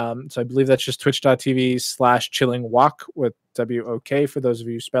 So I believe that's just twitch.tv/chillingwalk with WOK for those of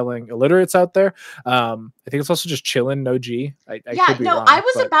you spelling illiterates out there. I think it's also just chillin', no G. I could be wrong, I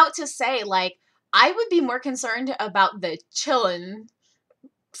was about to say, I would be more concerned about the chillin'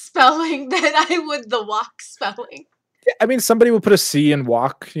 spelling than I would the walk spelling. Yeah, I mean, somebody will put a C in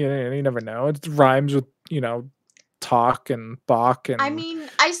walk. You never know. It rhymes with Talk and Bach and I mean,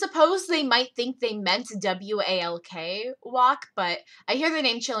 I suppose they might think they meant WALK walk, but I hear the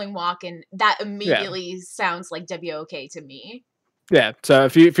name Chilling Walk and that yeah. immediately sounds like WOK to me. Yeah, so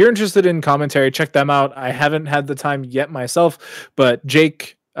if you're interested in commentary, check them out. I haven't had the time yet myself, but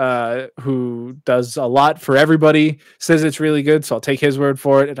Jake, who does a lot for everybody, says it's really good. So I'll take his word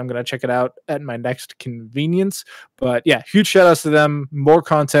for it, and I'm gonna check it out at my next convenience. But yeah, huge shout outs to them. More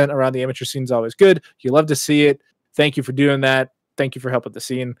content around the amateur scene is always good. You love to see it. Thank you for doing that. Thank you for helping the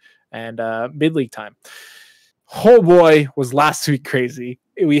scene and mid league time. Oh boy, was last week crazy.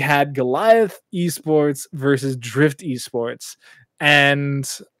 We had Goliath Esports versus Drift Esports. And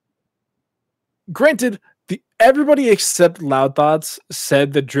granted, everybody except Loud Thoughts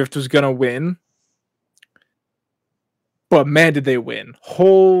said that Drift was going to win. But man, did they win.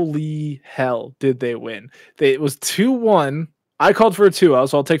 Holy hell, did they win. It was 2-1. I called for a 2-0,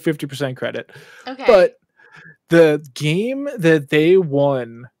 so I'll take 50% credit. Okay. But the game that they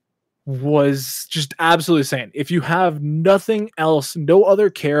won was just absolutely insane. If you have nothing else, no other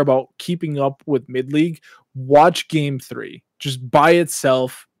care about keeping up with mid league, watch game 3 just by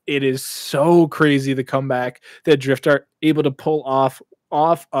itself. It is so crazy the comeback that Drift are able to pull off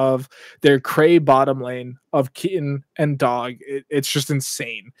of their cray bottom lane of Kitten and Dog. It's just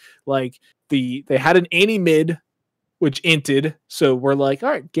insane. Like they had an Annie mid which inted, so we're like, all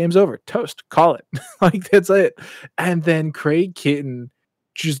right, game's over, toast, call it. Like that's it. And then Craig Kitten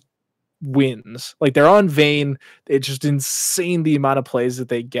just wins. Like they're on Vayne. It's just insane the amount of plays that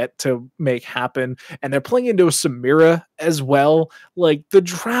they get to make happen. And they're playing into a Samira as well. Like the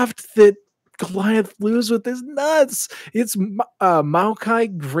draft that Goliath lose with is nuts. It's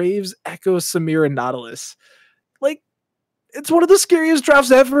Maokai, Graves, Echo, Samira, Nautilus. Like it's one of the scariest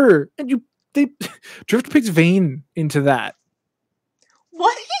drafts ever. And they Drift picks Vayne into that.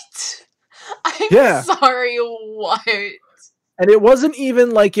 What? I'm sorry, what? And it wasn't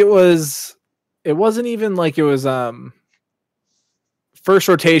even like it was first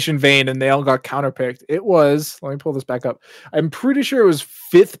rotation Vayne and they all got counterpicked. It was, let me pull this back up. I'm pretty sure it was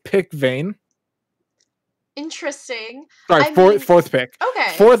 5th pick Vayne. Interesting. Sorry, fourth pick.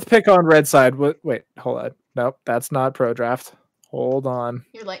 Okay. 4th pick on red side. Wait, hold on. Nope, that's not pro draft. Hold on.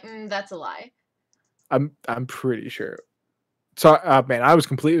 You're like, that's a lie. I'm pretty sure. So, man, I was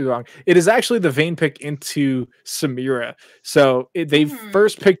completely wrong. It is actually the Vayne pick into Samira. So they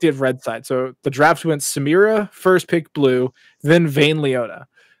first picked it red side. So the draft went Samira, first pick blue, then Vayne Leona.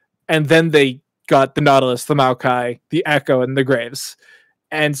 And then they got the Nautilus, the Maokai, the Echo, and the Graves.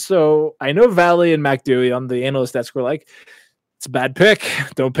 And so I know Valley and MacDewey on the analyst desk were like, it's a bad pick.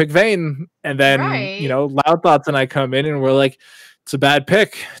 Don't pick Vayne. And then, Loud Thoughts and I come in and we're like, it's a bad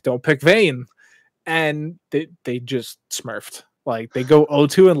pick. Don't pick Vayne. And they just smurfed. Like they go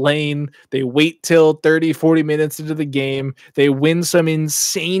 0-2 in lane. They wait till 30, 40 minutes into the game. They win some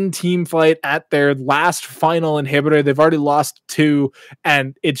insane team fight at their last final inhibitor. They've already lost 2,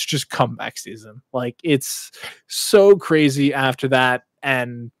 and it's just comeback season. Like it's so crazy after that.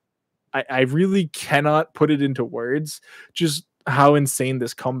 And I really cannot put it into words. Just how insane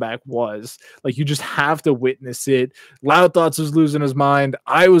this comeback was. Like you just have to witness it. Loud Thoughts was losing his mind.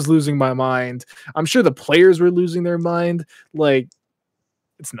 I was losing my mind. I'm sure the players were losing their mind. Like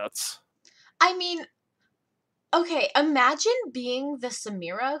it's nuts. I mean, okay, imagine being the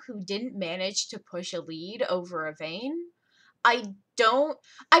Samira who didn't manage to push a lead over a Vayne. I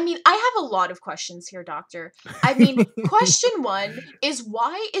have a lot of questions here, Doctor. I mean, question 1 is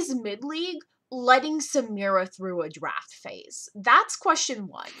why is mid-league letting Samira through a draft phase? That's question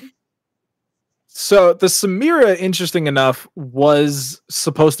 1. So the Samira, interesting enough, was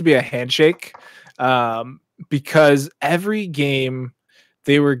supposed to be a handshake because every game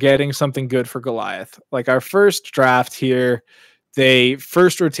they were getting something good for Goliath. Like our first draft here, they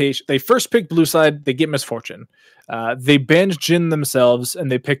first pick blue side, they get Misfortune. They bench Jin themselves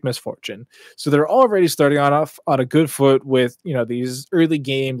and they pick Misfortune. So they're already starting off on a good foot with, these early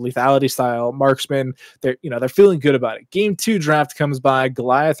game lethality style marksmen. They're feeling good about it. Game 2 draft comes by.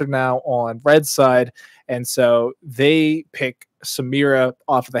 Goliath are now on red side. And so they pick Samira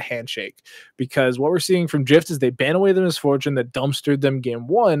off of the handshake because what we're seeing from Drift is they ban away the Misfortune that dumpstered them game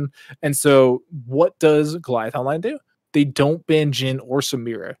 1. And so what does Goliath Online do? They don't ban Jin or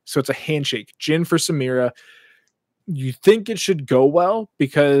Samira. So it's a handshake. Jin for Samira. You think it should go well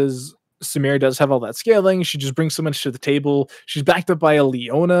because Samira does have all that scaling. She just brings so much to the table. She's backed up by a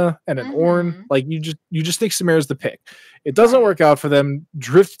Leona and an Ornn. Like you just think Samira's the pick. It doesn't work out for them.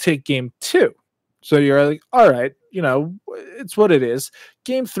 Drift take game 2. So you're like, all right, it's what it is.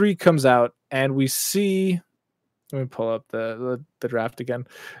 Game 3 comes out and we see, let me pull up the draft again.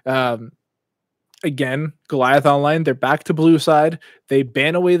 again, Goliath Online, they're back to blue side. They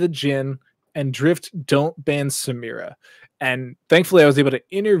ban away the Jhin, and Drift don't ban Samira. And thankfully, I was able to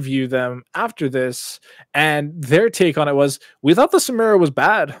interview them after this. And their take on it was, we thought the Samira was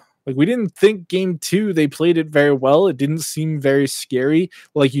bad. Like, we didn't think game 2, they played it very well. It didn't seem very scary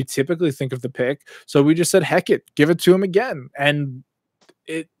like you typically think of the pick. So we just said, heck it, give it to him again. And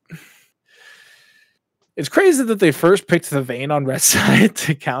it's crazy that they first picked the Vayne on red side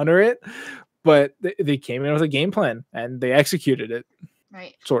to counter it, but they came in with a game plan and they executed it.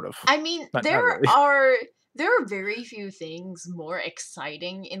 Right. Sort of. I mean, not there really. are very few things more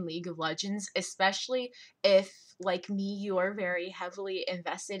exciting in League of Legends, especially if, like me, you are very heavily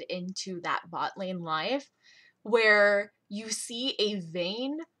invested into that bot lane life, where you see a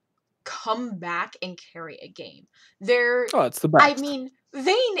Vayne come back and carry a game. Oh, it's the best. I mean,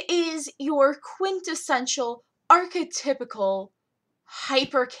 Vayne is your quintessential, archetypical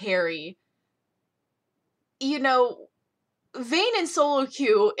hyper carry. You know, Vayne in solo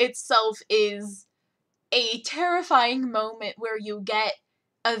queue itself is a terrifying moment where you get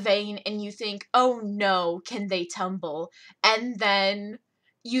a Vayne and you think, oh no, can they tumble? And then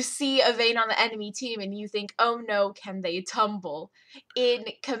you see a Vayne on the enemy team and you think, oh no, can they tumble? In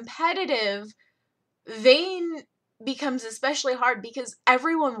competitive, Vayne becomes especially hard because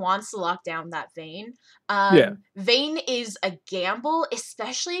everyone wants to lock down that Vayne. Yeah. Vayne is a gamble,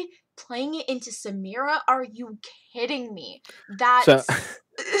 especially playing it into Samira. Are you kidding me? That's... So,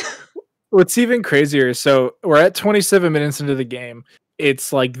 what's even crazier, so we're at 27 minutes into the game.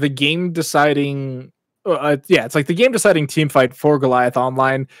 It's like the game deciding... it's like the game deciding team fight for Goliath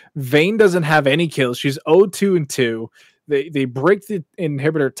Online. Vayne doesn't have any kills. She's 0-2-2. They break the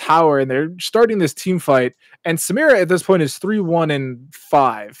inhibitor tower and they're starting this team fight. And Samira at this point is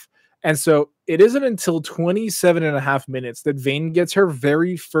 3-1-5. And so it isn't until 27.5 minutes that Vayne gets her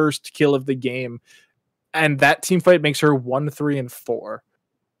very first kill of the game. And that team fight makes her 1-3-4.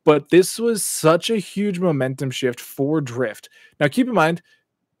 But this was such a huge momentum shift for Drift. Now, keep in mind,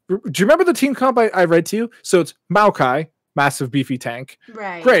 do you remember the team comp I read to you? So it's Maokai, massive beefy tank.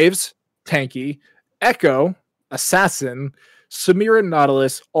 Right. Graves, tanky. Echo, assassin. Samira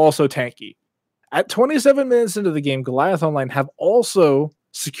Nautilus, also tanky. At 27 minutes into the game, Goliath Online have also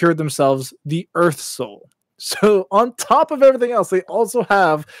secured themselves the Earth Soul. So on top of everything else, they also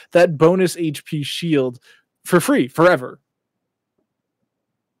have that bonus HP shield for free forever.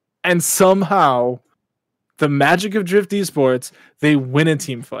 And somehow, the magic of Drift Esports, they win a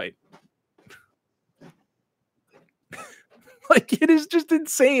team fight. Like, it is just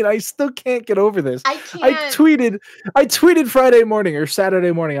insane. I still can't get over this. I can't. I tweeted Friday morning or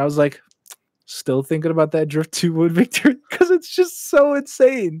Saturday morning. I was like, still thinking about that Drift 2-1 victory because it's just so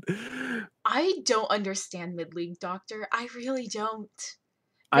insane. I don't understand Mid League Doctor. I really don't.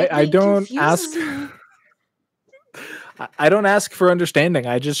 I don't ask. I don't ask for understanding.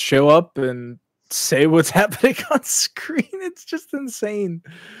 I just show up and say what's happening on screen. It's just insane.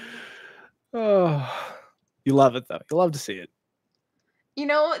 Oh, you love it though. You love to see it. You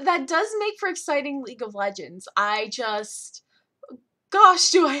know, that does make for exciting League of Legends. Gosh,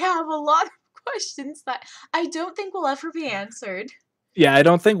 do I have a lot of questions that I don't think will ever be answered. Yeah, I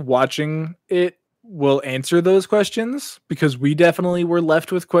don't think watching it will answer those questions because we definitely were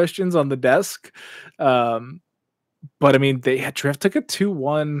left with questions on the desk. But I mean, Drift took a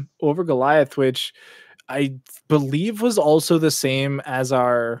 2-1 over Goliath, which I believe was also the same as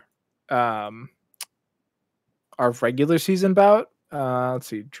our regular season bout. Let's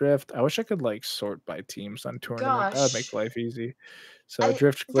see, Drift. I wish I could like sort by teams on tournament. That would make life easy. So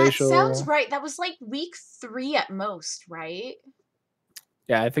Drift Glacial. That sounds right. That was like week 3 at most, right?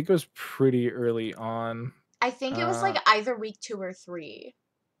 Yeah, I think it was pretty early on. I think it was like either week 2 or 3.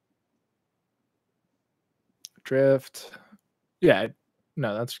 Drift. Yeah,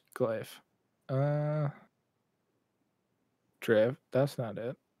 no, that's Glyph. Drift. That's not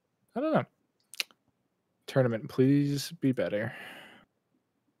it. I don't know. Tournament, please be better.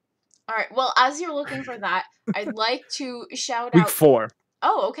 All right. Well, as you're looking for that, I'd like to shout out Week 4.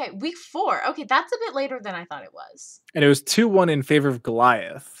 Oh, okay. Week 4. Okay, that's a bit later than I thought it was. And it was 2-1 in favor of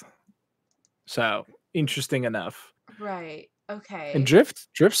Goliath. So, interesting enough. Right. Okay. And Drift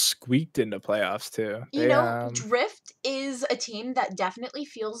squeaked into playoffs too. You know, Drift is a team that definitely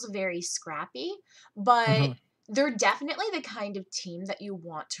feels very scrappy, but they're definitely the kind of team that you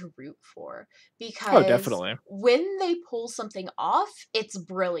want to root for because definitely. When they pull something off, it's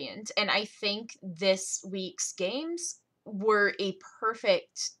brilliant. And I think this week's games were a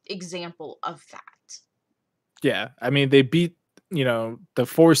perfect example of that. Yeah, I mean, they beat, the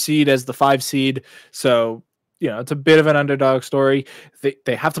 4 seed as the 5 seed. So it's a bit of an underdog story.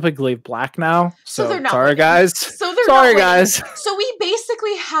 They have to play Glaive Black now. So they're So not sorry, winning. guys. So they're sorry, not winning. guys. So we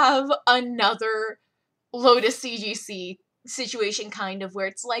basically have another Lotus CGC situation, kind of, where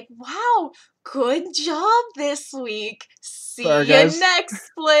it's like, wow, good job this week. See Sorry, you guys. next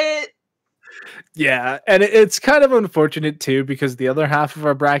split. Yeah, and it's kind of unfortunate too, because the other half of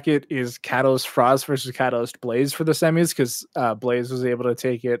our bracket is Catalyst Frost versus Catalyst Blaze for the semis, because Blaze was able to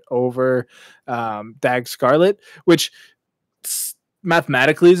take it over Dag Scarlet, which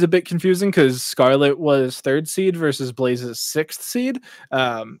mathematically is a bit confusing because Scarlet was 3rd seed versus Blaze's 6th seed.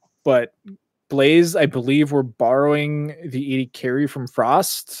 But Blaze, I believe, were borrowing the 80 carry from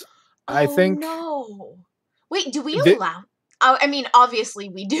Frost. I think. No. Wait, do we allow? I mean, obviously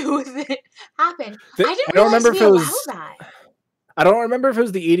we do if it happened. I didn't realize we allow that. I don't remember if it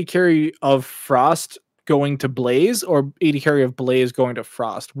was the 80 carry of Frost going to Blaze or 80 carry of Blaze going to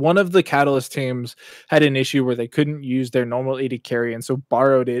Frost. One of the Catalyst teams had an issue where they couldn't use their normal 80 carry and so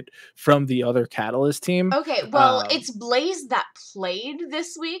borrowed it from the other Catalyst team. Okay, well, it's Blaze that played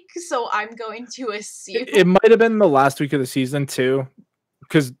this week, so I'm going to assume it might have been the last week of the season too,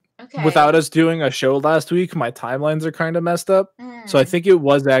 because without us doing a show last week, my timelines are kind of messed up. So I think it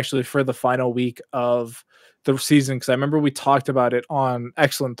was actually for the final week of the season, because I remember we talked about it on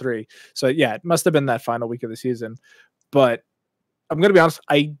XLN3. So yeah, it must have been that final week of the season. But I'm going to be honest,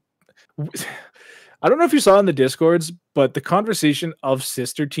 I don't know if you saw in the Discords, but the conversation of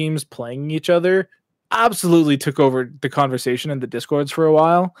sister teams playing each other absolutely took over the conversation in the Discords for a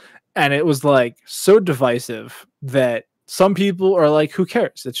while. And it was like so divisive that some people are like, who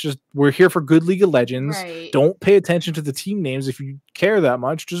cares? It's just, we're here for good League of Legends. Right. Don't pay attention to the team names. If you care that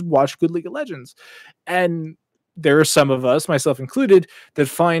much, just watch good League of Legends. And there are some of us, myself included, that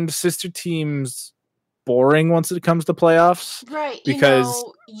find sister teams boring once it comes to playoffs. Right. Because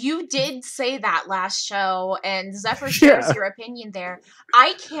you did say that last show, and Zephyr shares your opinion there.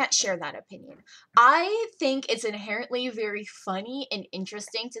 I can't share that opinion. I think it's inherently very funny and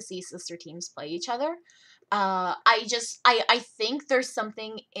interesting to see sister teams play each other. I think there's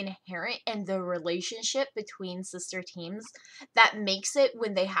something inherent in the relationship between sister teams that makes it,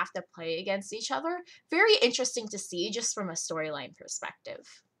 when they have to play against each other, very interesting to see just from a storyline perspective.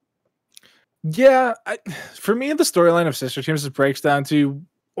 Yeah, for me, the storyline of sister teams breaks down to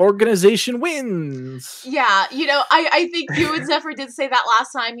organization wins. Yeah, I think you and Zephyr did say that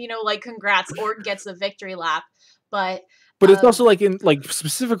last time, like, congrats, org gets a victory lap. But it's also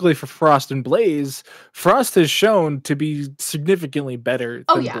specifically for Frost and Blaze, Frost has shown to be significantly better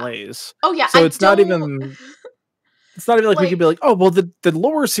than Blaze. Oh yeah. So it's not even like we could be like, oh well, the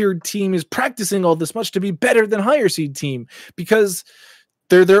lower seed team is practicing all this much to be better than higher seed team, because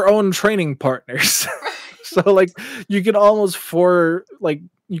they're their own training partners. So like you can almost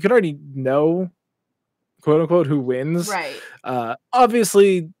you can already know, quote unquote, who wins. Right.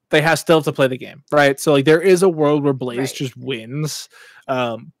 Obviously they still have to play the game, right? So like there is a world where Blaze just wins.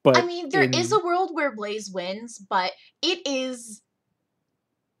 But I mean, there is a world where Blaze wins, but it is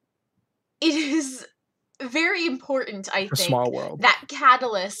very important, I think, small world, that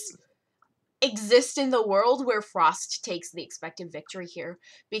Catalyst exist in the world where Frost takes the expected victory here,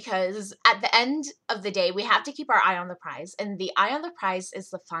 because at the end of the day we have to keep our eye on the prize, and the eye on the prize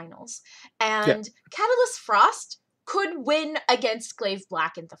is the finals, and Catalyst Frost could win against Glaive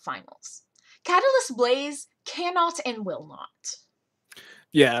Black in the finals. Catalyst Blaze cannot and will not.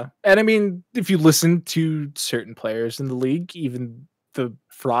 Yeah, and I mean, if you listen to certain players in the league, even the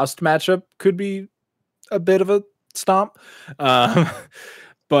Frost matchup could be a bit of a stomp.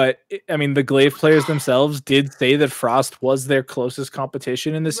 But I mean, the Glaive players themselves did say that Frost was their closest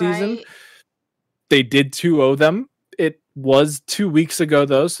competition in the season. They did 2-0 them. It was 2 weeks ago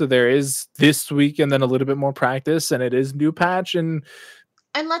though, so there is this week and then a little bit more practice, and it is new patch. And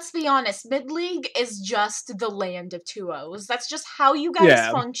let's be honest, Mid League is just the land of 2-0s. That's just how you guys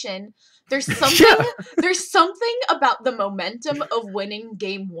function. There's something there's something about the momentum of winning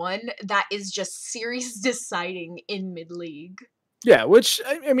game 1 that is just series deciding in Mid League. Yeah, which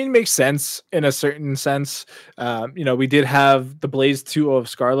I mean makes sense in a certain sense. We did have the Blaze 2-0 of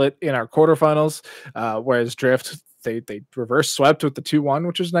Scarlet in our quarterfinals, whereas Drift they reverse swept with the 2-1,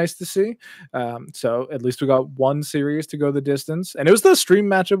 which was nice to see. So at least we got one series to go the distance, and it was the stream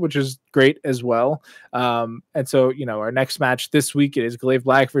matchup, which is great as well. And so our next match this week, it is Glaive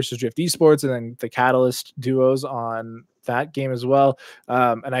Black versus Drift Esports, and then the Catalyst duos on that game as well.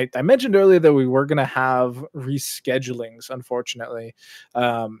 And I mentioned earlier that we were going to have reschedulings, unfortunately.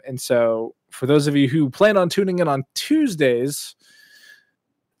 And so for those of you who plan on tuning in on Tuesdays,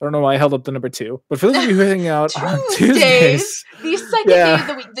 I don't know why I held up the number 2, but for those of you who hang out on Tuesdays, the second day of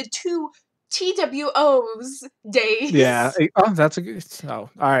the week, the TWO's days. Yeah. Oh, that's a good. Oh, all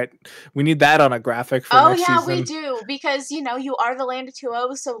right. We need that on a graphic for next season. We do, because you are the land of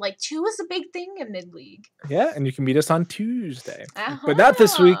 2-0, so like 2 is a big thing in mid league. Yeah, and you can meet us on Tuesday, but not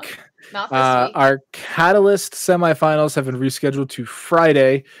this week. Not this week. Our Catalyst semifinals have been rescheduled to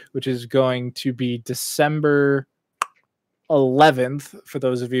Friday, which is going to be December 11th. For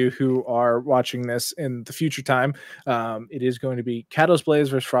those of you who are watching this in the future time, it is going to be Catalyst Blaze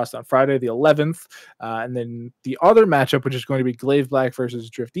versus Frost on Friday the 11th, and then the other matchup, which is going to be Glaive Black versus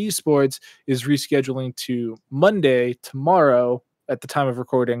Drift Esports, is rescheduling to Monday, tomorrow at the time of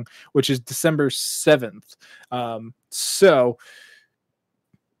recording, which is December 7th. So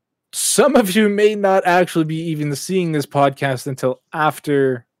some of you may not actually be even seeing this podcast until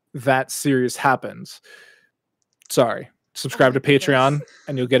after that series happens. Sorry. Subscribe to Patreon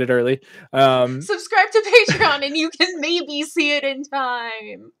and you'll get it early. Subscribe to Patreon and you can maybe see it in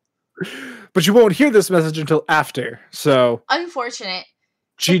time. But you won't hear this message until after. So unfortunate.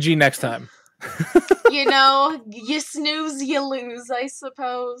 GG next time. You snooze, you lose, I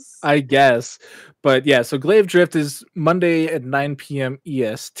suppose. I guess. But yeah, so Glaive Drift is Monday at 9 p.m.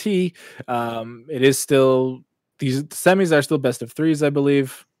 EST. It is still, these semis are still best of threes, I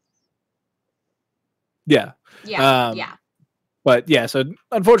believe. Yeah. Yeah. But yeah, so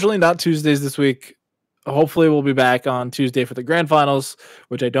unfortunately not Tuesdays this week. Hopefully we'll be back on Tuesday for the grand finals,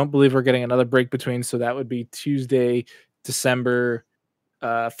 which I don't believe we're getting another break between. So that would be Tuesday, December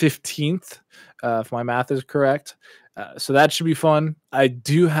 15th, if my math is correct. So that should be fun. I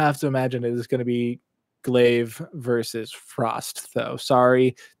do have to imagine it is going to be Glaive versus Frost, though.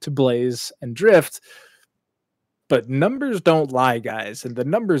 Sorry to Blaze and Drift, but numbers don't lie, guys, and the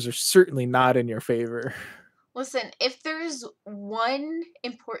numbers are certainly not in your favor. Listen, if there's one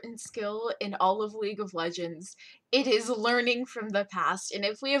important skill in all of League of Legends, it is learning from the past. And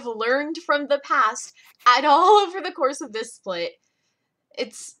if we have learned from the past at all over the course of this split,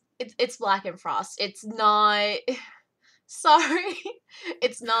 it's Black and Frost. It's not... Sorry.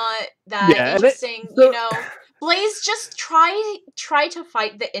 It's not that interesting. Blaze, just try to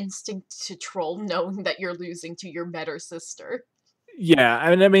fight the instinct to troll knowing that you're losing to your better sister. Yeah,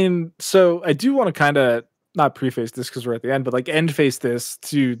 I mean, so I do want to kind of not preface this because we're at the end, but like end face this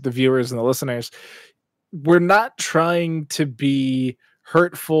to the viewers and the listeners. We're not trying to be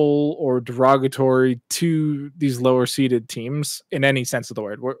hurtful or derogatory to these lower seeded teams in any sense of the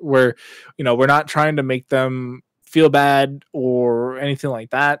word. We're not trying to make them feel bad or anything like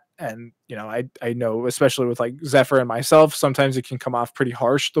that. And I know, especially with like Zephyr and myself, sometimes it can come off pretty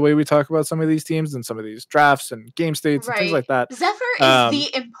harsh the way we talk about some of these teams and some of these drafts and game states and things like that. Zephyr is the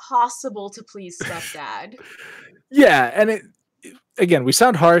impossible to please stepdad. Yeah, and again, we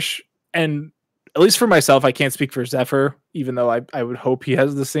sound harsh, and at least for myself, I can't speak for Zephyr, even though I would hope he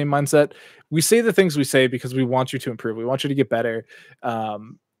has the same mindset. We say the things we say because we want you to improve. We want you to get better.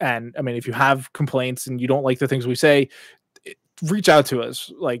 And I mean, if you have complaints and you don't like the things we say, reach out to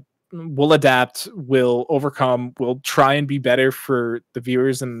us. Like, we'll adapt, we'll overcome, we'll try and be better for the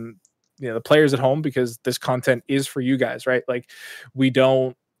viewers and the players at home, because this content is for you guys, right? Like, we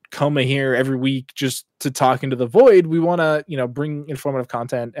don't come in here every week just to talk into the void. We want to, bring informative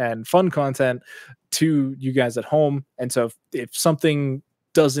content and fun content to you guys at home. And so if something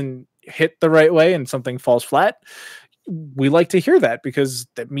doesn't hit the right way and something falls flat, we like to hear that, because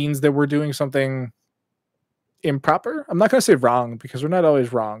that means that we're doing something improper. I'm not going to say wrong, because we're not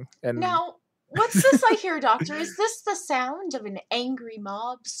always wrong. And now, what's this I hear, Doctor? Is this the sound of an angry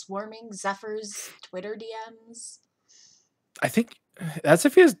mob swarming Zephyr's Twitter DMs? I think that's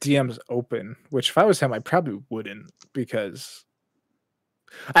if he has DMs open, which if I was him, I probably wouldn't, because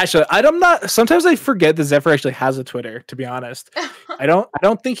actually, sometimes I forget that Zephyr actually has a Twitter, to be honest. I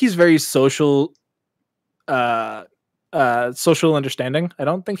don't think he's very social understanding. I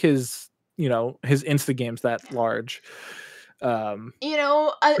don't think his Insta game's that large. A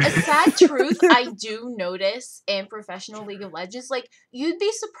sad truth I do notice in professional League of Legends, like, you'd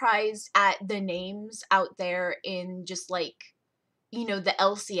be surprised at the names out there in just like, the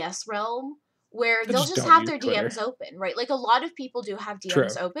LCS realm, where they'll just have their Twitter DMs open, right? Like, a lot of people do have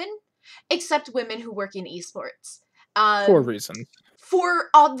DMs open, except women who work in esports. For reasons. For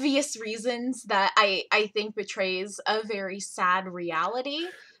obvious reasons that I think betrays a very sad reality.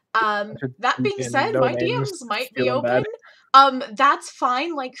 That being said, my DMs might be open. Bad. That's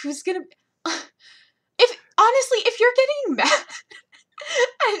fine. Like, who's gonna... If you're getting mad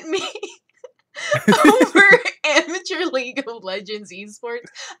at me over amateur League of Legends esports,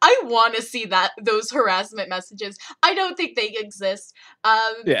 I want to see those harassment messages. I don't think they exist.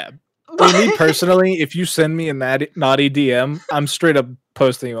 Yeah. But me personally, if you send me a naughty DM, I'm straight up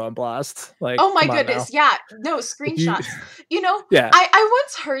posting you on blast. Like, Oh my come on now. goodness, yeah, no, If you, screenshots. You know, yeah, I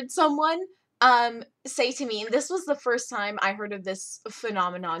once heard someone say to me, and this was the first time I heard of this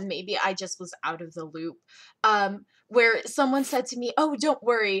phenomenon, maybe I just was out of the loop, where someone said to me, "Oh, don't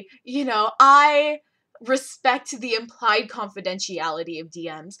worry, you know, I respect the implied confidentiality of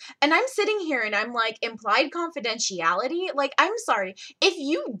DMs." And I'm sitting here and I'm like, implied confidentiality? Like, I'm sorry. If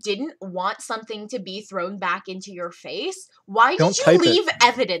you didn't want something to be thrown back into your face, why don't did you type it. leave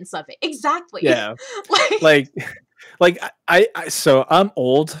evidence of it? Exactly. Yeah, Like, like, like so I'm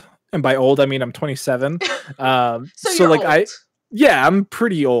old, and by old I mean I'm 27. so So you're like old. yeah, I'm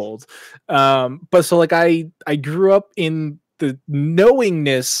pretty old. But so like I grew up in the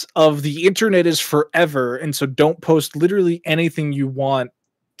knowingness of the internet is forever, and so don't post literally anything you want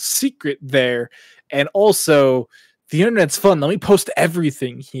secret there. And also the internet's fun. Let me post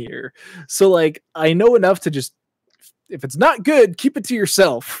everything here. So like I know enough to just, if it's not good, keep it to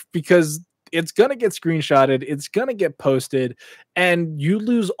yourself, because it's going to get screenshotted, it's going to get posted, and you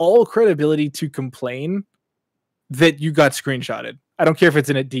lose all credibility to complain that you got screenshotted. I don't care if it's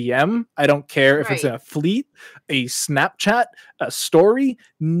in a DM. I don't care if it's in Right. a fleet, a Snapchat, a story,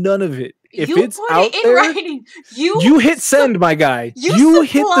 none of it. If You it's put it out in there, writing. you hit send, my guy. You You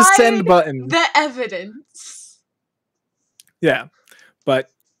hit the supplied send button. the evidence. Yeah.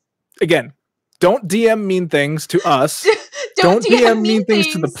 But again, don't DM mean things to us. Don't Don't DM DM mean mean things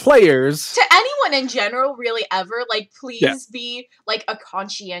to the things players. to anyone in general, really, ever. Like, Yeah. please be like a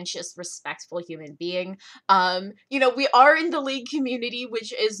conscientious, respectful human being. You know, we are in the league community,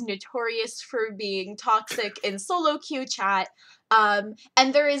 which is notorious for being toxic in solo queue chat. And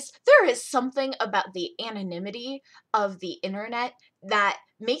there is something about the anonymity of the internet that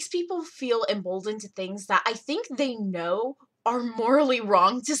makes people feel emboldened to things that I think they know are morally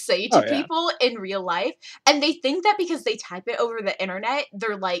wrong to say to Oh yeah. people in real life. And they think that because they type it over the internet,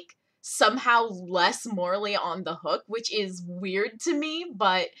 they're like somehow less morally on the hook, which is weird to me.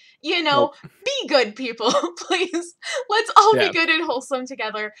 But, you know, Nope. be good, people, please. Let's all be Yeah. good and wholesome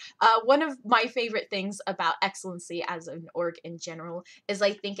together. One of my favorite things about Excellency as an org in general is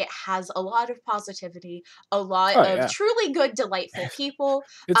I think it has a lot of positivity, a lot Oh of yeah. truly good, delightful people.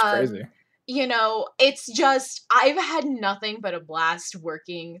 It's crazy. You know, it's just, I've had nothing but a blast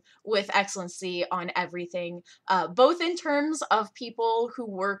working with Excellency on everything, both in terms of people who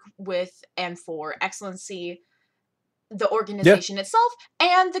work with and for Excellency, the Yeah. organization itself,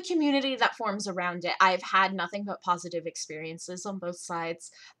 and the community that forms around it. I've had nothing but positive experiences on both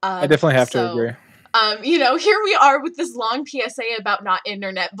sides. I definitely have to So, agree. you know, here we are with this long PSA about not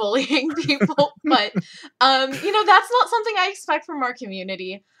internet bullying people, but, you know, that's not something I expect from our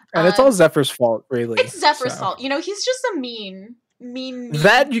community. And it's all Um, Zephyr's fault, really. it's Zephyr's So fault. You know, he's just a mean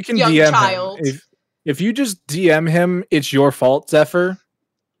that you can young DM him. child. If you just DM him, it's your fault, Zephyr.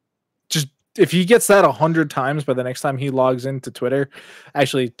 Just if he gets that 100 times by the next time he logs into Twitter,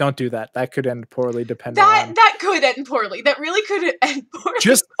 actually don't do that. That could end poorly depending on. That could end poorly. That really could end poorly.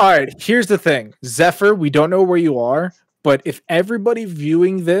 Just all right, here's the thing. Zephyr, we don't know where you are, but if everybody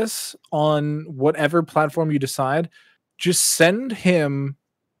viewing this on whatever platform you decide, just send him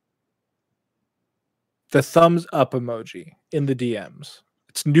the thumbs up emoji in the DMs.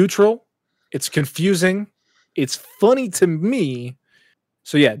 It's neutral, it's confusing, it's funny to me.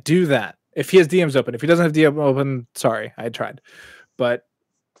 So yeah, do that. If he has DMs open. If he doesn't have DM open, sorry, I tried. But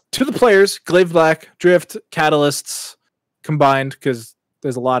to the players, Glaive Black, Drift, Catalysts combined, because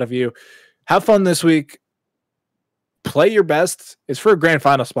there's a lot of you. Have fun this week. Play your best. It's for a grand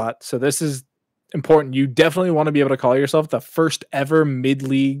final spot. So this is important. You definitely want to be able to call yourself the first ever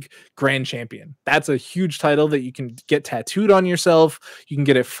mid-league grand champion. That's a huge title that you can get tattooed on yourself. You can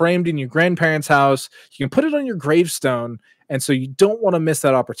get it framed in your grandparents' house. You can put it on your gravestone. And so you don't want to miss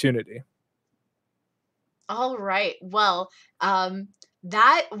that opportunity. All right. Well,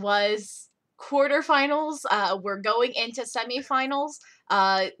 that was quarterfinals. We're going into semifinals.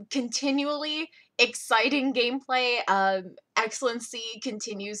 Continually exciting gameplay. Excellency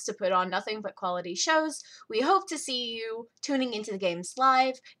continues to put on nothing but quality shows. We hope to see you tuning into the games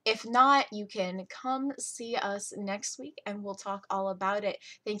live. If not, you can come see us next week and we'll talk all about it.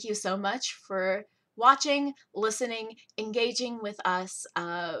 Thank you so much for watching, listening, engaging with us.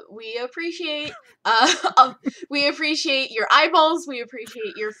 We appreciate we appreciate your eyeballs. We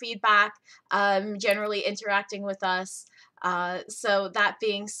appreciate your feedback. Generally interacting with us. So that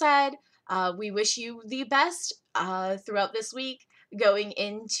being said, we wish you the best throughout this week, going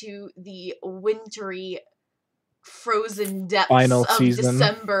into the wintry frozen depths Final of season.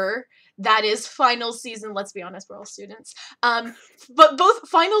 December. That is final season. Let's be honest, we're all students. But both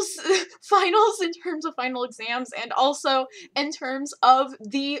finals in terms of final exams and also in terms of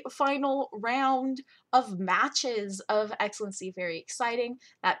the final round of matches of XLNC. Very exciting.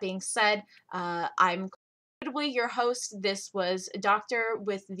 That being said, I'm your host. This was Doctor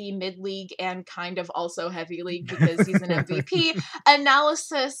with the Mid League and kind of also Heavy League because he's an MVP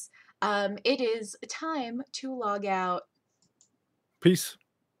analysis. It is time to log out. Peace.